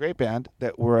 They were a great band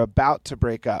that were about to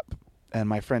break up. And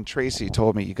my friend Tracy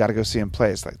told me, you got to go see them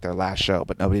play. It's like their last show,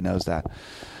 but nobody knows that.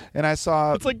 And I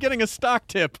saw... It's like getting a stock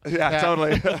tip. Yeah,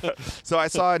 totally. So I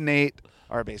saw Nate,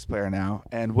 our bass player now,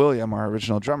 and William, our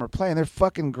original drummer, play, and they're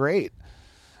fucking great.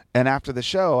 And after the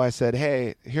show, I said,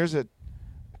 hey, here's a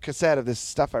cassette of this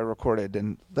stuff I recorded,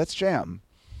 and let's jam.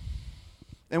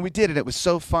 And we did it. It was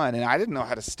so fun. And I didn't know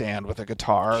how to stand with a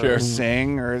guitar or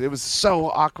sing, or it was so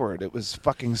awkward. It was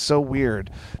fucking so weird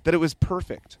that it was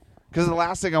perfect. Because the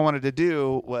last thing I wanted to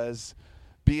do was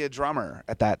be a drummer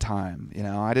at that time. You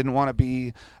know, I didn't want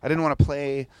to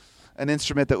play an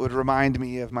instrument that would remind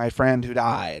me of my friend who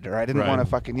died, or I didn't want to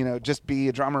fucking, just be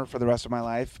a drummer for the rest of my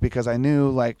life, because I knew,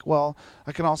 like, well,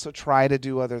 I can also try to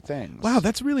do other things. Wow,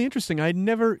 that's really interesting. I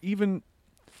never even...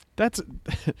 That's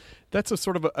a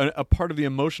sort of a part of the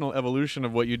emotional evolution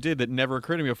of what you did that never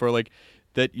occurred to me before, like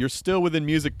that you're still within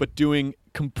music but doing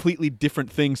completely different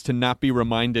things to not be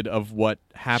reminded of what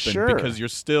happened because you're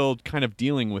still kind of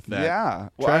dealing with that. Yeah.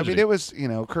 Well, tragedy. I mean, it was,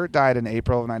 Kurt died in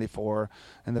April of 94,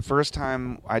 and the first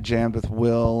time I jammed with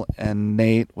Will and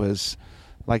Nate was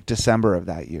like December of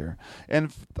that year.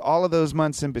 And all of those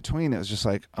months in between, it was just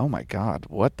like, oh my God,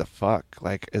 what the fuck?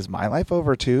 Like, is my life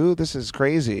over too? This is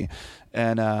crazy.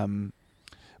 And,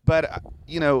 but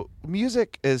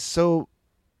music is so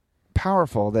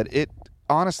powerful that it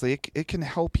can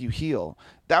help you heal.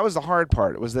 That was the hard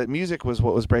part. It was that music was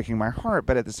what was breaking my heart,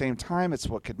 but at the same time, it's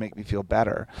what could make me feel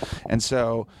better. And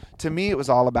so to me, it was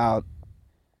all about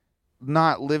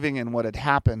not living in what had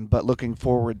happened, but looking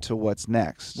forward to what's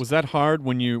next. Was that hard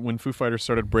when Foo Fighters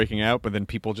started breaking out, but then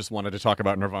people just wanted to talk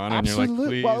about Nirvana? Absolutely. And you're like,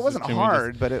 please, well, it wasn't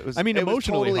hard, but it was. I mean, it was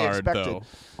emotionally totally hard expected. though.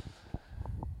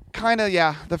 Kind of,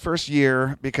 yeah. The first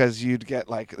year, because you'd get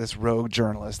like this rogue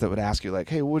journalist that would ask you, like,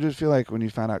 "Hey, what did it feel like when you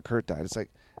found out Kurt died?" It's like,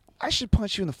 I should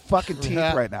punch you in the fucking teeth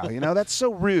right now. You know, that's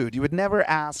so rude. You would never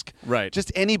ask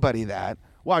just anybody that.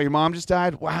 Wow, your mom just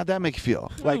died. Wow, how'd that make you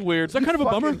feel? Like weird. Is that kind of a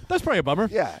bummer? That's probably a bummer.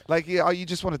 Yeah, like you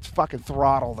just want to fucking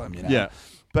throttle them. You know? Yeah.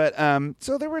 But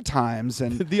so there were times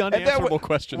and the unanswerable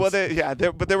questions. Well,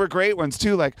 but there were great ones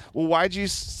too. Like, well, why'd you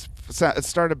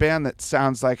start a band that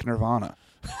sounds like Nirvana?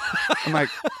 I'm like,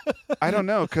 I don't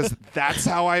know, because that's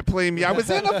how I play music. I was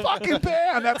in a fucking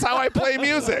band. That's how I play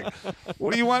music.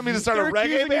 What do you want me to start a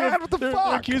reggae band? What the fuck?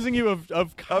 They're accusing you of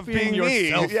being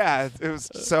yourself. me. Yeah, it was.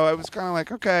 So I was kind of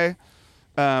like, okay.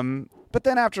 But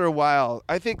then after a while,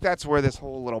 I think that's where this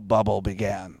whole little bubble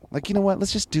began. Like, you know what?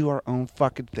 Let's just do our own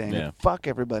fucking thing. Yeah. Fuck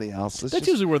everybody else. That's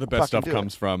usually where the best stuff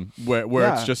comes from,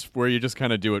 where it's just where you just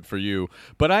kind of do it for you.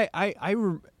 But I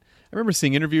remember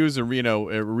seeing interviews or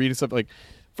reading stuff like,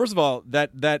 first of all,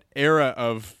 that era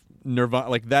of Nirvana,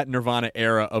 like that Nirvana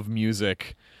era of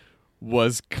music,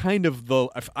 was kind of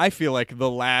I feel like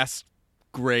the last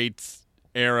great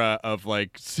era of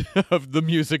of the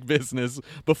music business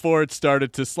before it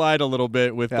started to slide a little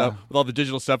bit with all the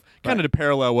digital stuff, kind of to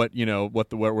parallel where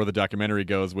the documentary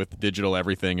goes with digital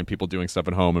everything and people doing stuff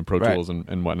at home and Pro Tools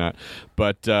and whatnot.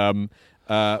 But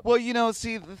well,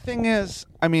 see, the thing is,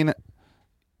 I mean,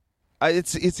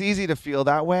 it's easy to feel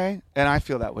that way, and I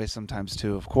feel that way sometimes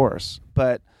too, of course.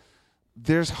 But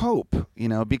there's hope,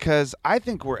 because I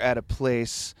think we're at a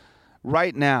place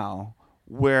right now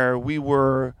where we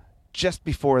were just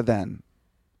before then.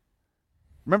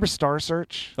 Remember Star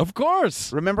Search? Of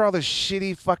course. Remember all those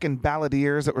shitty fucking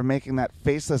balladeers that were making that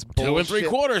faceless bullshit? 2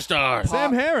 3/4 stars.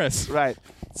 Sam Harris. Right.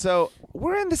 So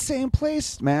we're in the same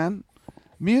place, man.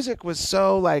 Music was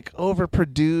so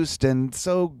overproduced and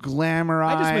so glamorized.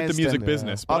 I just meant the music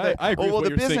business, but I agree with what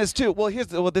the you're business saying.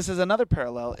 too. This is another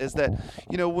parallel. Is that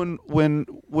when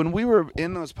we were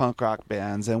in those punk rock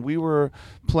bands and we were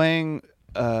playing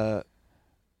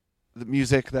the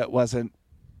music that wasn't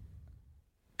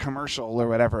commercial or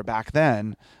whatever back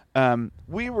then,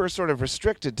 we were sort of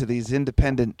restricted to these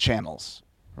independent channels,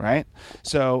 right?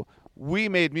 So we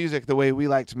made music the way we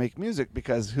like to make music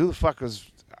because who the fuck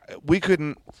was... We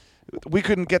couldn't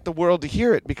get the world to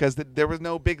hear it because there was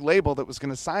no big label that was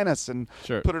going to sign us and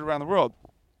put it around the world.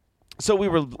 So we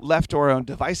were left to our own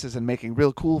devices and making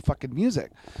real cool fucking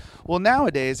music. Well,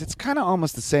 nowadays, it's kind of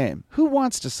almost the same. Who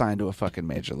wants to sign to a fucking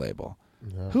major label?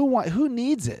 Yeah. Who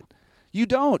needs it? You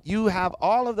don't. You have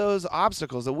all of those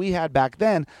obstacles that we had back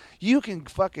then. You can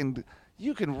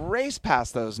race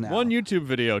past those now. One YouTube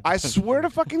video. I swear to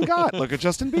fucking God. Look at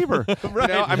Justin Bieber. Right.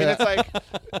 I mean, it's like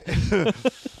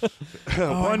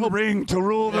one ring to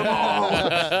rule them all.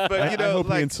 But I hope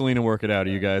me and Selena work it out.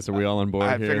 Are you guys? Are we all on board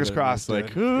here? Fingers crossed.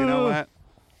 Like, you know what?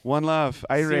 One love.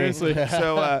 Seriously.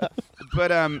 So,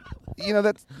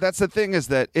 that's the thing is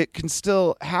that it can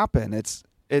still happen.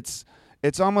 It's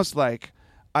almost like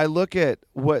I look at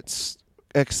what's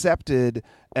accepted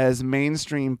as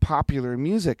mainstream popular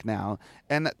music now,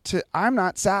 and I'm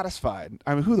not satisfied.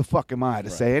 I mean, who the fuck am I to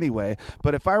say anyway?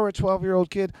 But if I were a 12-year-old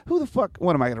kid,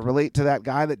 what am I going to relate to that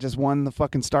guy that just won the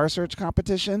fucking Star Search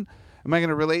competition? Am I going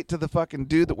to relate to the fucking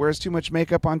dude that wears too much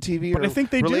makeup on TV? But I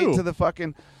think they relate do. To the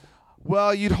fucking...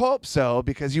 Well, you'd hope so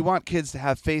because you want kids to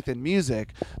have faith in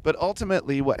music. But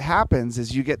ultimately what happens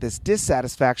is you get this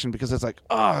dissatisfaction because it's like,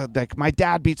 oh, like my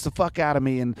dad beats the fuck out of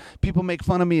me and people make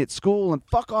fun of me at school and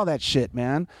fuck all that shit,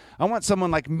 man. I want someone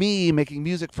like me making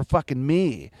music for fucking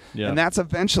me. Yeah. And that's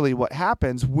eventually what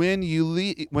happens when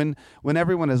you when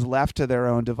everyone is left to their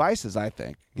own devices, I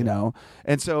think, you know.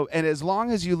 And as long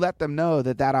as you let them know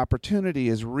that opportunity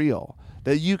is real,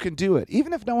 that you can do it.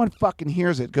 Even if no one fucking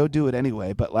hears it, go do it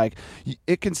anyway. But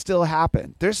it can still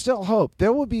happen. There's still hope.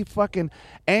 There will be fucking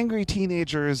angry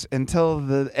teenagers until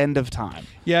the end of time.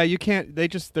 Yeah, you can't. They're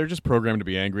just programmed to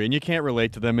be angry, and you can't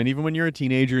relate to them. And even when you're a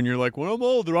teenager and you're like, "When I'm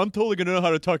older, I'm totally gonna know how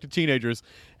to talk to teenagers,"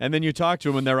 and then you talk to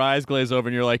them and their eyes glaze over,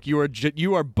 and you're like,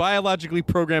 "You are biologically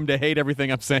programmed to hate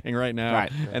everything I'm saying right now,"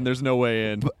 right? And there's no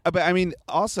way in. But I mean,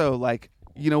 also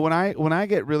when I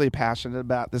get really passionate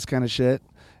about this kind of shit,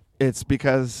 it's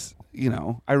because,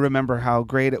 I remember how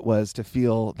great it was to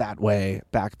feel that way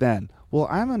back then. Well,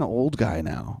 I'm an old guy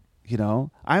now,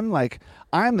 I'm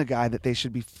the guy that they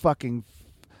should be fucking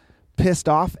pissed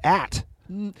off at.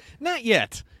 Not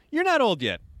yet. You're not old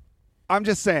yet. I'm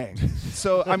just saying.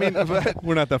 So I mean, but,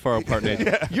 we're not that far apart, Nate.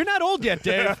 Yeah. You're not old yet,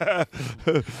 Dave.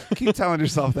 Keep telling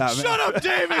yourself that, man. Shut up,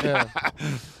 David. Yeah.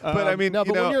 But I mean, no,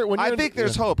 but when I think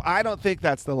there's hope. I don't think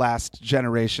that's the last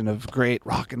generation of great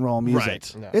rock and roll music.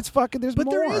 Right. No. It's fucking. There's But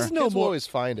more. there is no Kids will more. always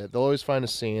find it. They'll always find a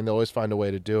scene. They'll always find a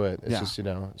way to do it. It's Yeah. just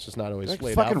it's just not always Like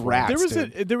laid fucking out for rats.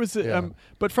 them. There was a Yeah.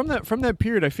 but from that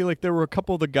period, I feel like there were a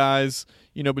couple of the guys,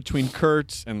 between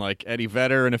Kurt and like Eddie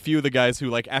Vedder and a few of the guys who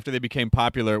like after they became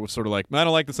popular, it was sort of like, I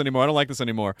don't like this anymore. I don't like this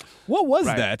anymore. What was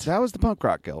that? That was the punk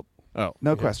rock guild. Oh,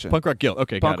 No question. Punk rock guild.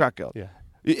 Okay, Punk got rock guild. Yeah.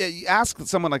 You ask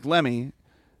someone like Lemmy,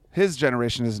 his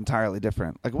generation is entirely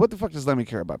different. Like, what the fuck does Lemmy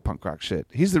care about punk rock shit?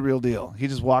 He's the real deal. He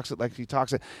just walks it like he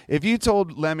talks it. If you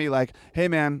told Lemmy, like, hey,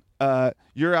 man,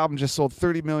 your album just sold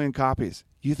 30 million copies,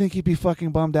 you think he'd be fucking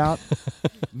bummed out?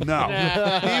 No.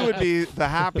 He would be the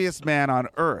happiest man on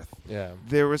earth. Yeah.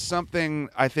 There was something,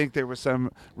 I think there was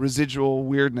some residual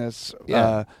weirdness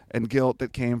and guilt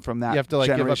that came from that. You have to, like,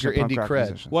 give up generation your of punk indie rock cred.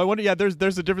 musicians. Well, I wonder. Yeah,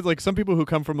 there's a difference. Like some people who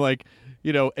come from like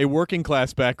a working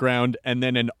class background and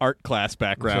then an art class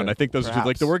background. I think those are just,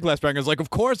 like the working class background is like, of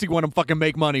course you want to fucking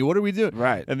make money. What are we doing?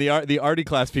 Right. And the arty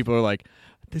class people are like,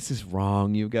 this is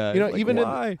wrong, you guys. Like, Even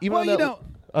why?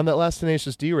 on that last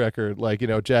Tenacious D record, like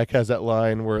Jack has that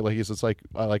line where like it's like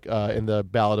in the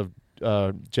Ballad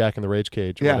of Jack in the Rage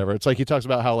Cage or whatever. It's like he talks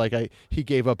about how like he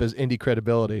gave up his indie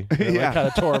credibility. And Yeah. kind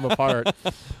of tore him apart.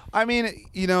 I mean,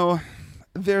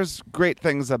 there's great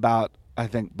things about, I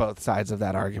think, both sides of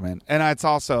that argument. And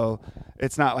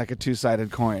it's not like a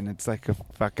two-sided coin. It's like a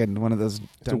fucking one of those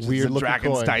Dungeons weird and looking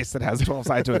Dragons coin. dice that has 12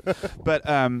 sides to it. But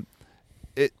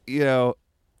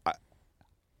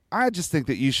I just think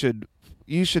that you should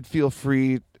feel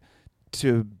free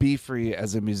to be free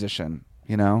as a musician.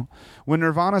 When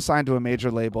Nirvana signed to a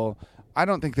major label, I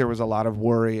don't think there was a lot of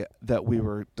worry that we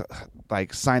were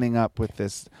like signing up with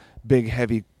this big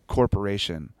heavy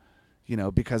corporation,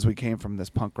 because we came from this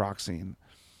punk rock scene.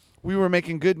 We were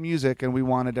making good music and we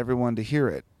wanted everyone to hear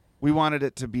it. We wanted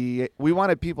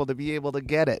people to be able to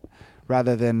get it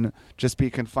rather than just be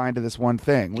confined to this one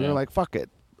thing. We were like, fuck it.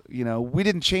 We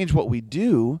didn't change what we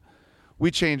do. We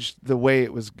changed the way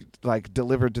it was like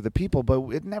delivered to the people, but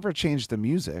it never changed the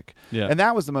music. Yeah. And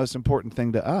that was the most important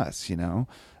thing to us,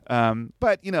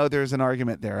 But there's an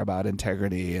argument there about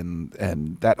integrity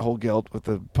and that whole guilt with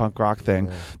the punk rock thing.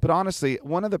 Yeah. But honestly,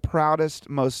 one of the proudest,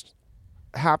 most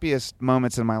happiest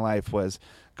moments in my life was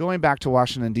going back to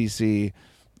Washington, D.C.,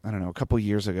 I don't know, a couple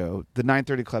years ago. The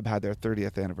 930 Club had their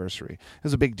 30th anniversary. It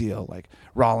was a big deal. Like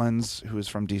Rollins, who was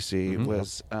from D.C.,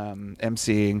 was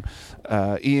emceeing.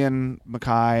 Ian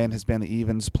MacKaye and his band The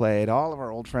Evens played. All of our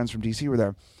old friends from D.C. were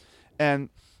there. And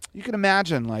you can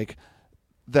imagine like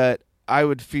that I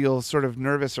would feel sort of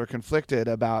nervous or conflicted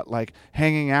about like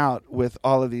hanging out with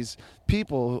all of these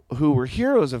people who were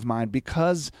heroes of mine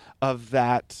because of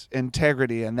that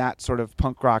integrity and that sort of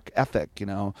punk rock ethic,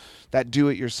 that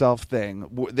do-it-yourself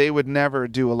thing. They would never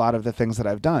do a lot of the things that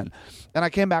I've done. And I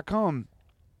came back home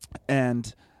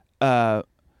and they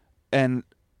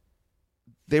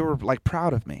were like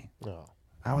proud of me. Oh.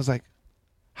 I was like,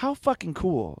 how fucking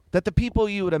cool that the people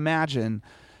you would imagine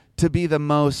to be the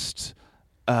most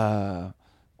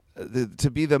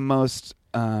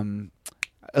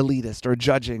elitist or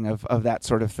judging of that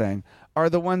sort of thing are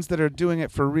the ones that are doing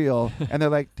it for real, and they're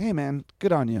like, hey man,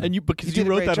 good on you. And because you did a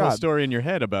wrote great that whole job. story in your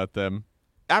head about them.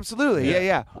 Absolutely,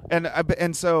 yeah.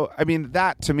 And so I mean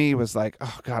that to me was like,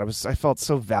 oh god, I felt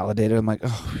so validated. I'm like,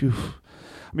 oh phew.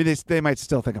 I mean, they might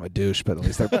still think I'm a douche, but at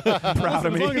least they're proud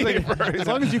of me. As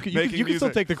long as you can still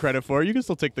take the credit for it. You can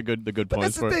still take the good But points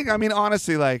that's for the it. thing. I mean,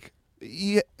 honestly, like,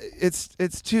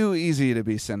 it's too easy to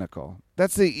be cynical.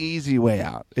 That's the easy way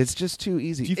out. It's just too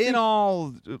easy in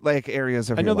all like areas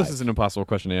of. I know your this life. is an impossible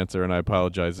question to answer, and I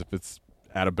apologize if it's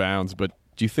out of bounds. But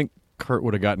do you think Kurt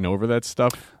would have gotten over that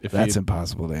stuff? If That's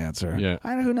impossible to answer. Yeah.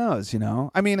 Who knows?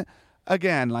 I mean.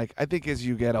 Again, like I think as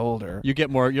you get older, you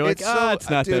get more. You're like, it's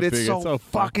not dude, that it's big. so It's so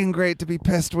fucking great to be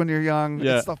pissed when you're young.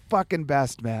 Yeah. It's the fucking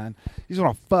best, man. You just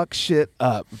want to fuck shit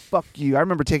up. Fuck you. I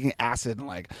remember taking acid and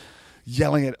like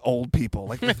yelling at old people,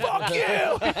 like "fuck you."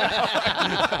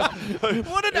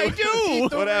 What did I do?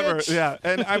 Whatever. Yeah.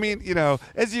 And I mean,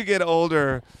 as you get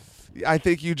older, I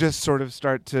think you just sort of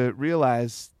start to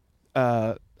realize,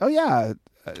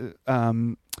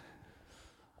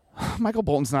 Michael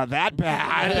Bolton's not that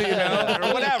bad,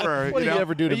 or whatever. What did he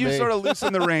ever do to you me? sort of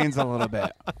loosen the reins a little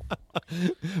bit.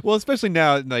 Well, especially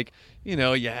now, like you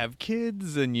have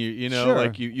kids, and you Sure.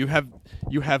 like you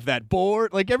have that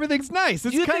board. Like everything's nice.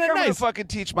 It's You kind think of I'm gonna nice. fucking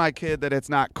teach my kid that it's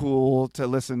not cool to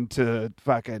listen to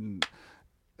fucking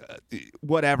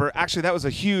whatever? Actually, that was a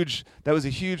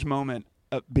huge moment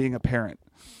of being a parent.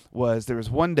 was there was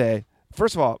one day.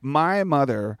 First of all, my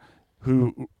mother,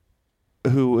 who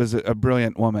is a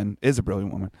brilliant woman,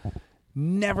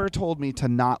 never told me to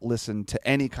not listen to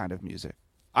any kind of music.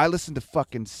 I listened to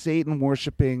fucking Satan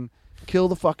worshiping, kill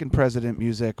the fucking president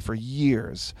music for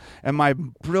years. And my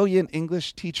brilliant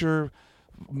English teacher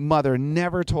mother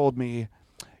never told me,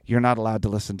 you're not allowed to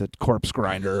listen to Corpse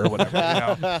Grinder or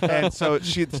whatever. And so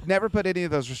she never put any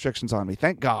of those restrictions on me.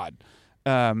 Thank God.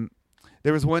 There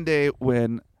was one day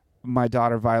when my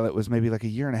daughter Violet was maybe like a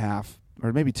year and a half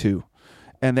or maybe 2,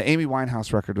 and the Amy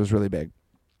Winehouse record was really big.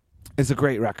 It's a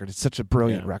great record. It's such a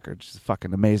brilliant record. It's a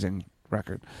fucking amazing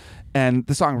record. And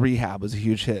the song Rehab was a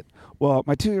huge hit. Well,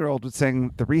 my 2-year-old would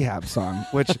sing the Rehab song,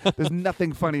 which there's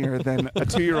nothing funnier than a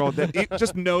 2-year-old that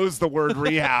just knows the word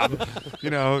rehab,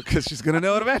 because she's going to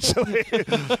know it eventually.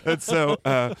 And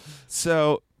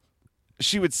so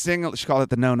she would sing, she called it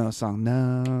the no-no song.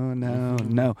 No, no,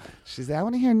 no. She said, I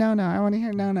want to hear no-no. I want to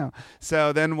hear no-no.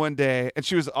 So then one day, and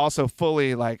she was also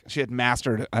fully she had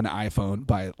mastered an iPhone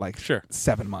by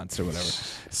 7 months or whatever.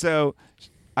 So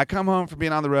I come home from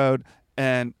being on the road,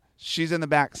 and she's in the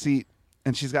back seat,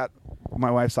 and she's got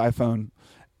my wife's iPhone,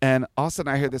 and all of a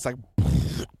sudden I hear this like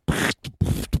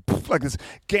this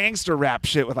gangster rap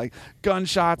shit with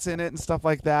gunshots in it and stuff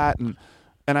like that, and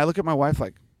I look at my wife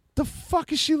like, the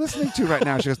fuck is she listening to right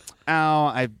now? She goes, oh,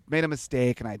 I made a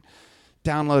mistake and I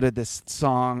downloaded this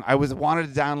song. I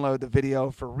wanted to download the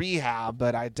video for Rehab,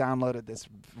 but I downloaded this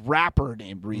rapper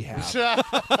named Rehab.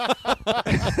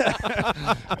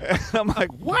 And I'm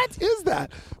like, what is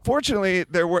that? Fortunately,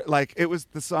 there were it was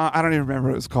the song, I don't even remember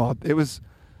what it was called. It was,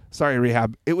 sorry,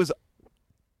 Rehab. It was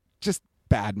just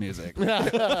bad music.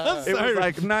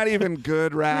 It was not even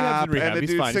good rap, and the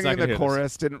dude singing the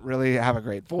chorus didn't really have a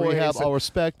great voice. Rehab, all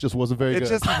respect, just wasn't very good. It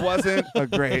just wasn't a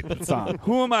great song.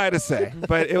 Who am I to say?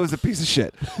 But it was a piece of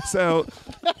shit. So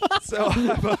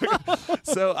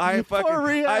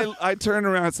I turn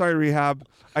around. Sorry, Rehab.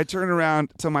 I turn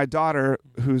around to my daughter,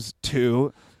 who's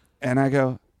 2, and I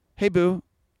go, "Hey, boo,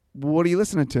 what are you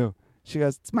listening to?" She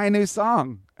goes, "It's my new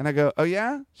song." And I go, "Oh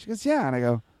yeah?" She goes, "Yeah." And I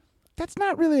go, "That's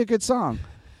not really a good song."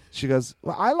 She goes,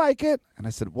 "Well, I like it." And I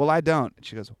said, "Well, I don't." And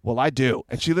she goes, "Well, I do."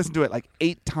 And she listened to it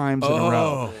 8 times in a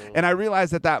row. And I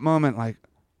realized at that moment,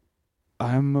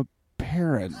 I'm a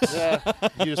parent.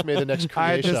 You just made the next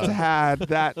creation. I just had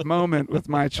that moment with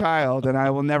my child, and I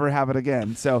will never have it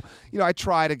again. So, I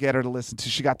try to get her to listen to.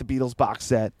 She got the Beatles box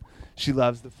set. She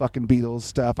loves the fucking Beatles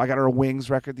stuff. I got her a Wings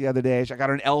record the other day. I got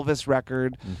her an Elvis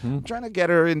record. Mm-hmm. I'm trying to get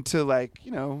her into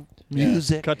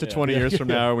music. Cut to 20 years from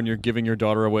now when you're giving your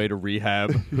daughter away to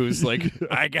Rehab, who's like,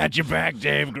 I got you back,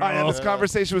 Dave Grohl. I had this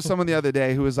conversation with someone the other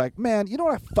day who was like, man, you know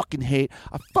what I fucking hate?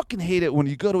 I fucking hate it when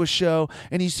you go to a show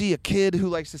and you see a kid who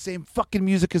likes the same fucking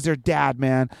music as their dad,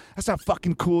 man. That's not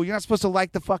fucking cool. You're not supposed to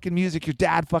like the fucking music your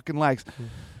dad fucking likes.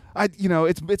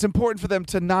 It's important for them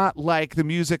to not like the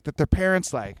music that their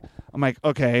parents like. I'm like,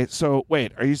 okay, so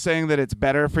wait, are you saying that it's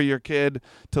better for your kid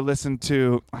to listen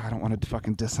to? I don't want to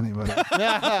fucking diss anybody.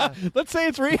 Let's say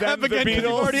it's Rehab again. You've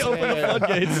already opened the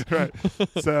floodgates. Right.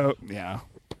 So yeah.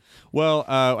 Well,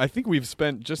 I think we've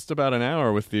spent just about an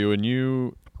hour with you, and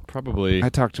you probably. I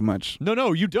talk too much.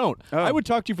 No, you don't. Oh. I would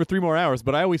talk to you for 3 more hours,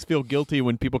 but I always feel guilty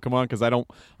when people come on because I don't.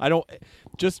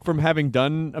 Just from having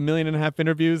done 1.5 million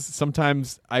interviews,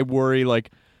 sometimes I worry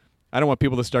I don't want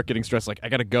people to start getting stressed. I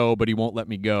got to go, but he won't let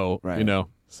me go. Right.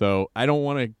 So I don't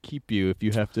want to keep you if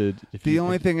you have to. The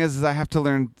only thing is I have to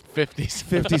learn 50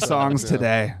 songs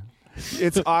today.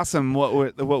 It's awesome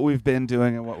what we've been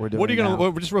doing and what we're doing. What are you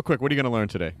gonna just real quick? What are you gonna learn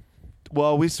today?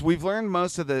 Well, we've learned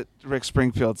most of the Rick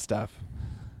Springfield stuff.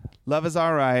 Love is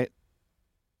all right.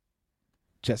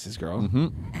 Jesse's Girl. Mm-hmm.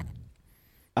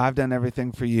 I've done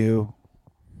everything for you.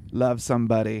 Love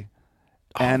somebody.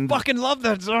 And I fucking love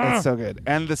that song. It's so good.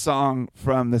 And the song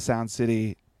from the Sound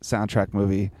City soundtrack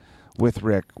movie with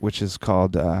Rick, which is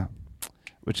called The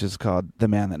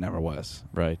Man That Never Was.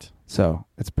 Right. So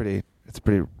it's a pretty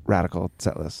radical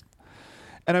set list.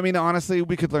 And I mean, honestly,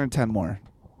 we could learn 10 more.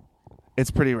 It's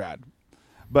pretty rad.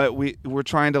 But we're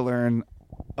trying to learn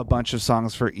a bunch of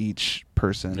songs for each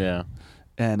person. Yeah.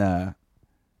 And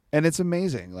it's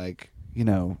amazing.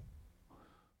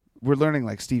 We're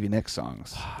learning Stevie Nicks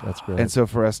songs. That's great. And so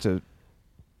for us to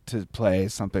play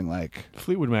something like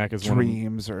Fleetwood Mac is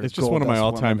Dreams it's just one of my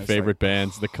all-time favorite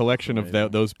bands. The collection of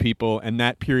those people and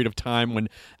that period of time when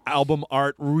album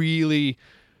art really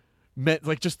meant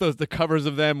just the covers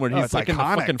of them when he's in the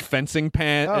fucking fencing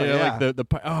pants.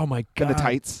 Oh my god, and the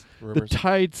tights, the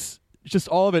tights, just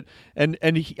all of it. And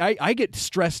I get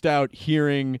stressed out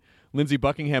hearing Lindsey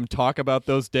Buckingham talk about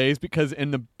those days because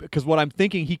what I'm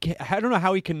thinking I don't know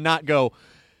how he cannot go.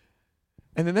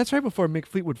 And then that's right before Mick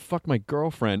Fleetwood fucked my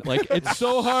girlfriend. Like, it's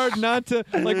so hard not to,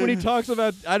 like, when he talks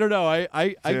about, I don't know,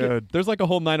 I get, there's like a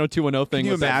whole 90210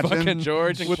 thing with that fucking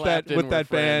George and with that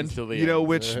band. You know,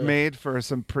 which made for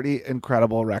some pretty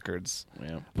incredible records.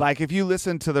 Yeah. Like, if you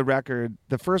listen to the record,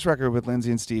 the first record with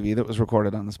Lindsay and Stevie that was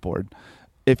recorded on this board,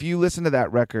 if you listen to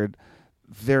that record,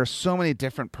 there are so many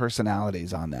different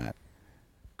personalities on that.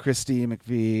 Christy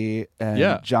McVie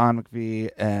and John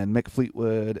McVie and Mick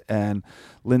Fleetwood and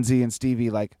Lindsay and Stevie,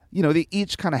 like, you know, they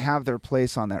each kind of have their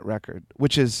place on that record,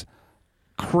 which is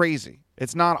crazy.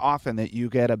 It's not often that you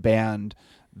get a band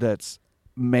that's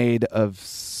made of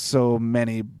so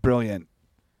many brilliant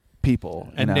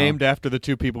people. And named after the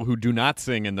two people who do not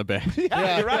sing in the band.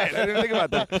 Yeah, you're right. I didn't think about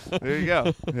that. There you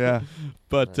go. Yeah.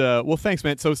 But, well, thanks,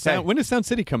 man. So when does Sound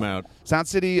City come out? Sound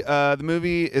City, the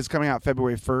movie is coming out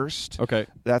February 1st. Okay.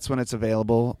 That's when it's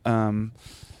available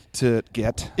to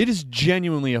get. It is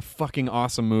genuinely a fucking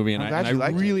awesome movie, and I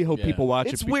really hope people watch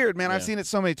it. It's weird, man. I've seen it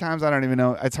so many times, I don't even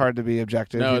know. It's hard to be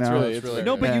objective. No, it's really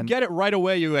no, but you get it right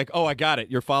away. You're like, oh, I got it.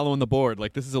 You're following the board.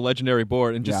 Like, this is a legendary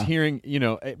board. And just hearing, you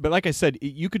know, but like I said,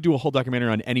 you could do a whole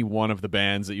documentary on any one of the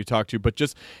bands that you talk to, but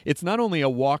just, it's not only a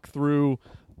walk through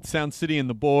Sound City and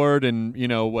the board and, you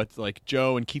know, what like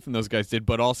Joe and Keith and those guys did,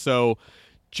 but also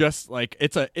just like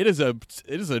it is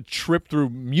a trip through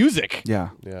music.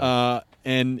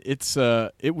 And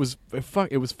it was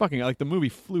fucking, like, the movie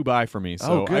flew by for me.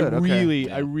 So I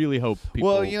really hope people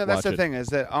Well, you know, that's the watch it. thing, is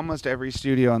that almost every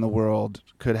studio in the world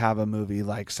could have a movie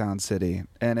like Sound City.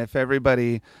 And if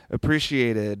everybody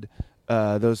appreciated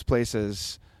those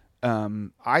places,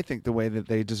 I think the way that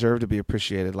they deserve to be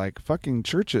appreciated, like fucking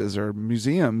churches or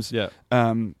museums,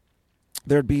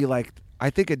 there'd be, like,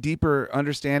 I think, a deeper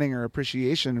understanding or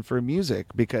appreciation for music,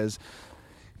 because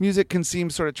music can seem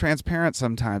sort of transparent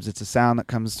sometimes. It's a sound that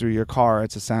comes through your car.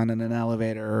 It's a sound in an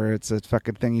elevator, or it's a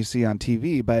fucking thing you see on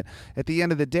TV. But at the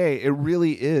end of the day, it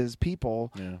really is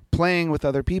people playing with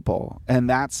other people. And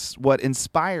that's what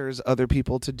inspires other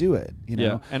people to do it. You know?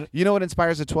 Yeah. And you know what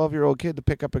inspires a 12-year-old kid to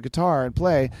pick up a guitar and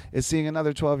play is seeing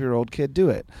another 12-year-old kid do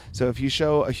it. So if you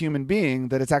show a human being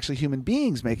that it's actually human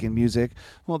beings making music,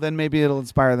 well, then maybe it'll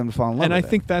inspire them to fall in love with it. And I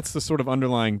think that's the sort of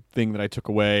underlying thing that I took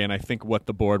away. And I think what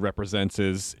the board represents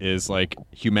is like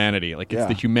humanity. Like, it's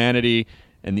the humanity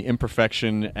and the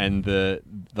imperfection and the,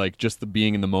 like, just the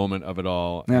being in the moment of it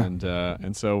all.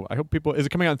 And so I hope people, is it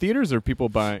coming out in theaters or people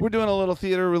buying? We're doing a little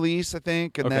theater release, I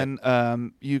think, and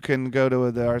then you can go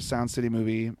to our Sound City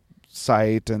movie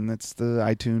site, and it's the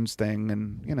iTunes thing,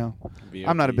 and, you know,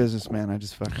 I'm not a businessman. I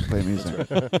just fucking play music.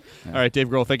 All right, Dave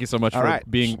Grohl, thank you so much for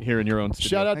being here in your own studio.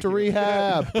 Shout out to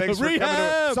Rehab. Thanks for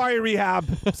coming. Sorry, Rehab.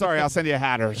 Sorry, I'll send you a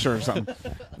hat or a shirt or something.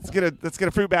 Let's get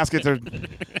a fruit basket to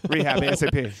Rehab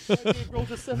ASAP. Dave Grohl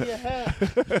just sent me a hat.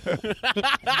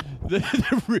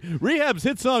 Rehab's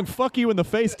hit song "Fuck You in the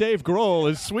Face," Dave Grohl,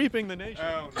 is sweeping the nation.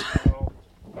 Oh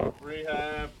no,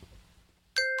 Rehab.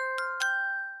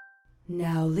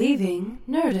 Now leaving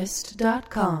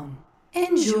Nerdist.com.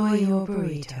 Enjoy your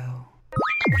burrito.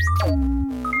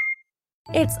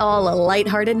 It's all a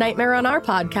lighthearted nightmare on our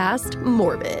podcast,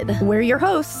 Morbid. We're your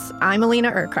hosts. I'm Alina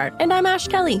Urquhart. And I'm Ash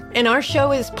Kelly. And our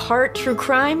show is part true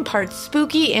crime, part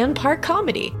spooky, and part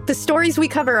comedy. The stories we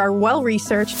cover are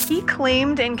well-researched. He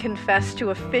claimed and confessed to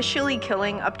officially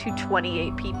killing up to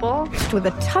 28 people. With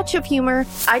a touch of humor.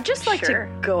 I'd just like to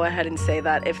go ahead and say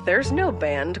that if there's no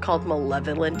band called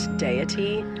Malevolent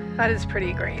Deity, that is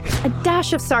pretty great. A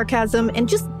dash of sarcasm and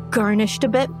just garnished a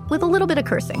bit with a little bit of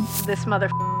cursing. This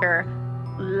motherfucker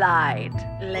lied.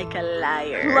 Like a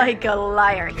liar. Like a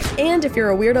liar. And if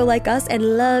you're a weirdo like us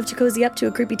and love to cozy up to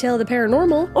a creepy tale of the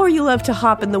paranormal, or you love to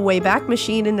hop in the Wayback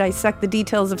Machine and dissect the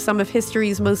details of some of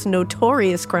history's most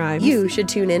notorious crimes, you should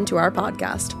tune in to our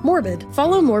podcast, Morbid.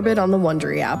 Follow Morbid on the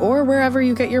Wondery app or wherever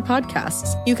you get your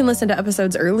podcasts. You can listen to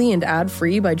episodes early and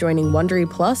ad-free by joining Wondery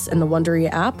Plus in the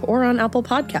Wondery app or on Apple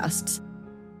Podcasts.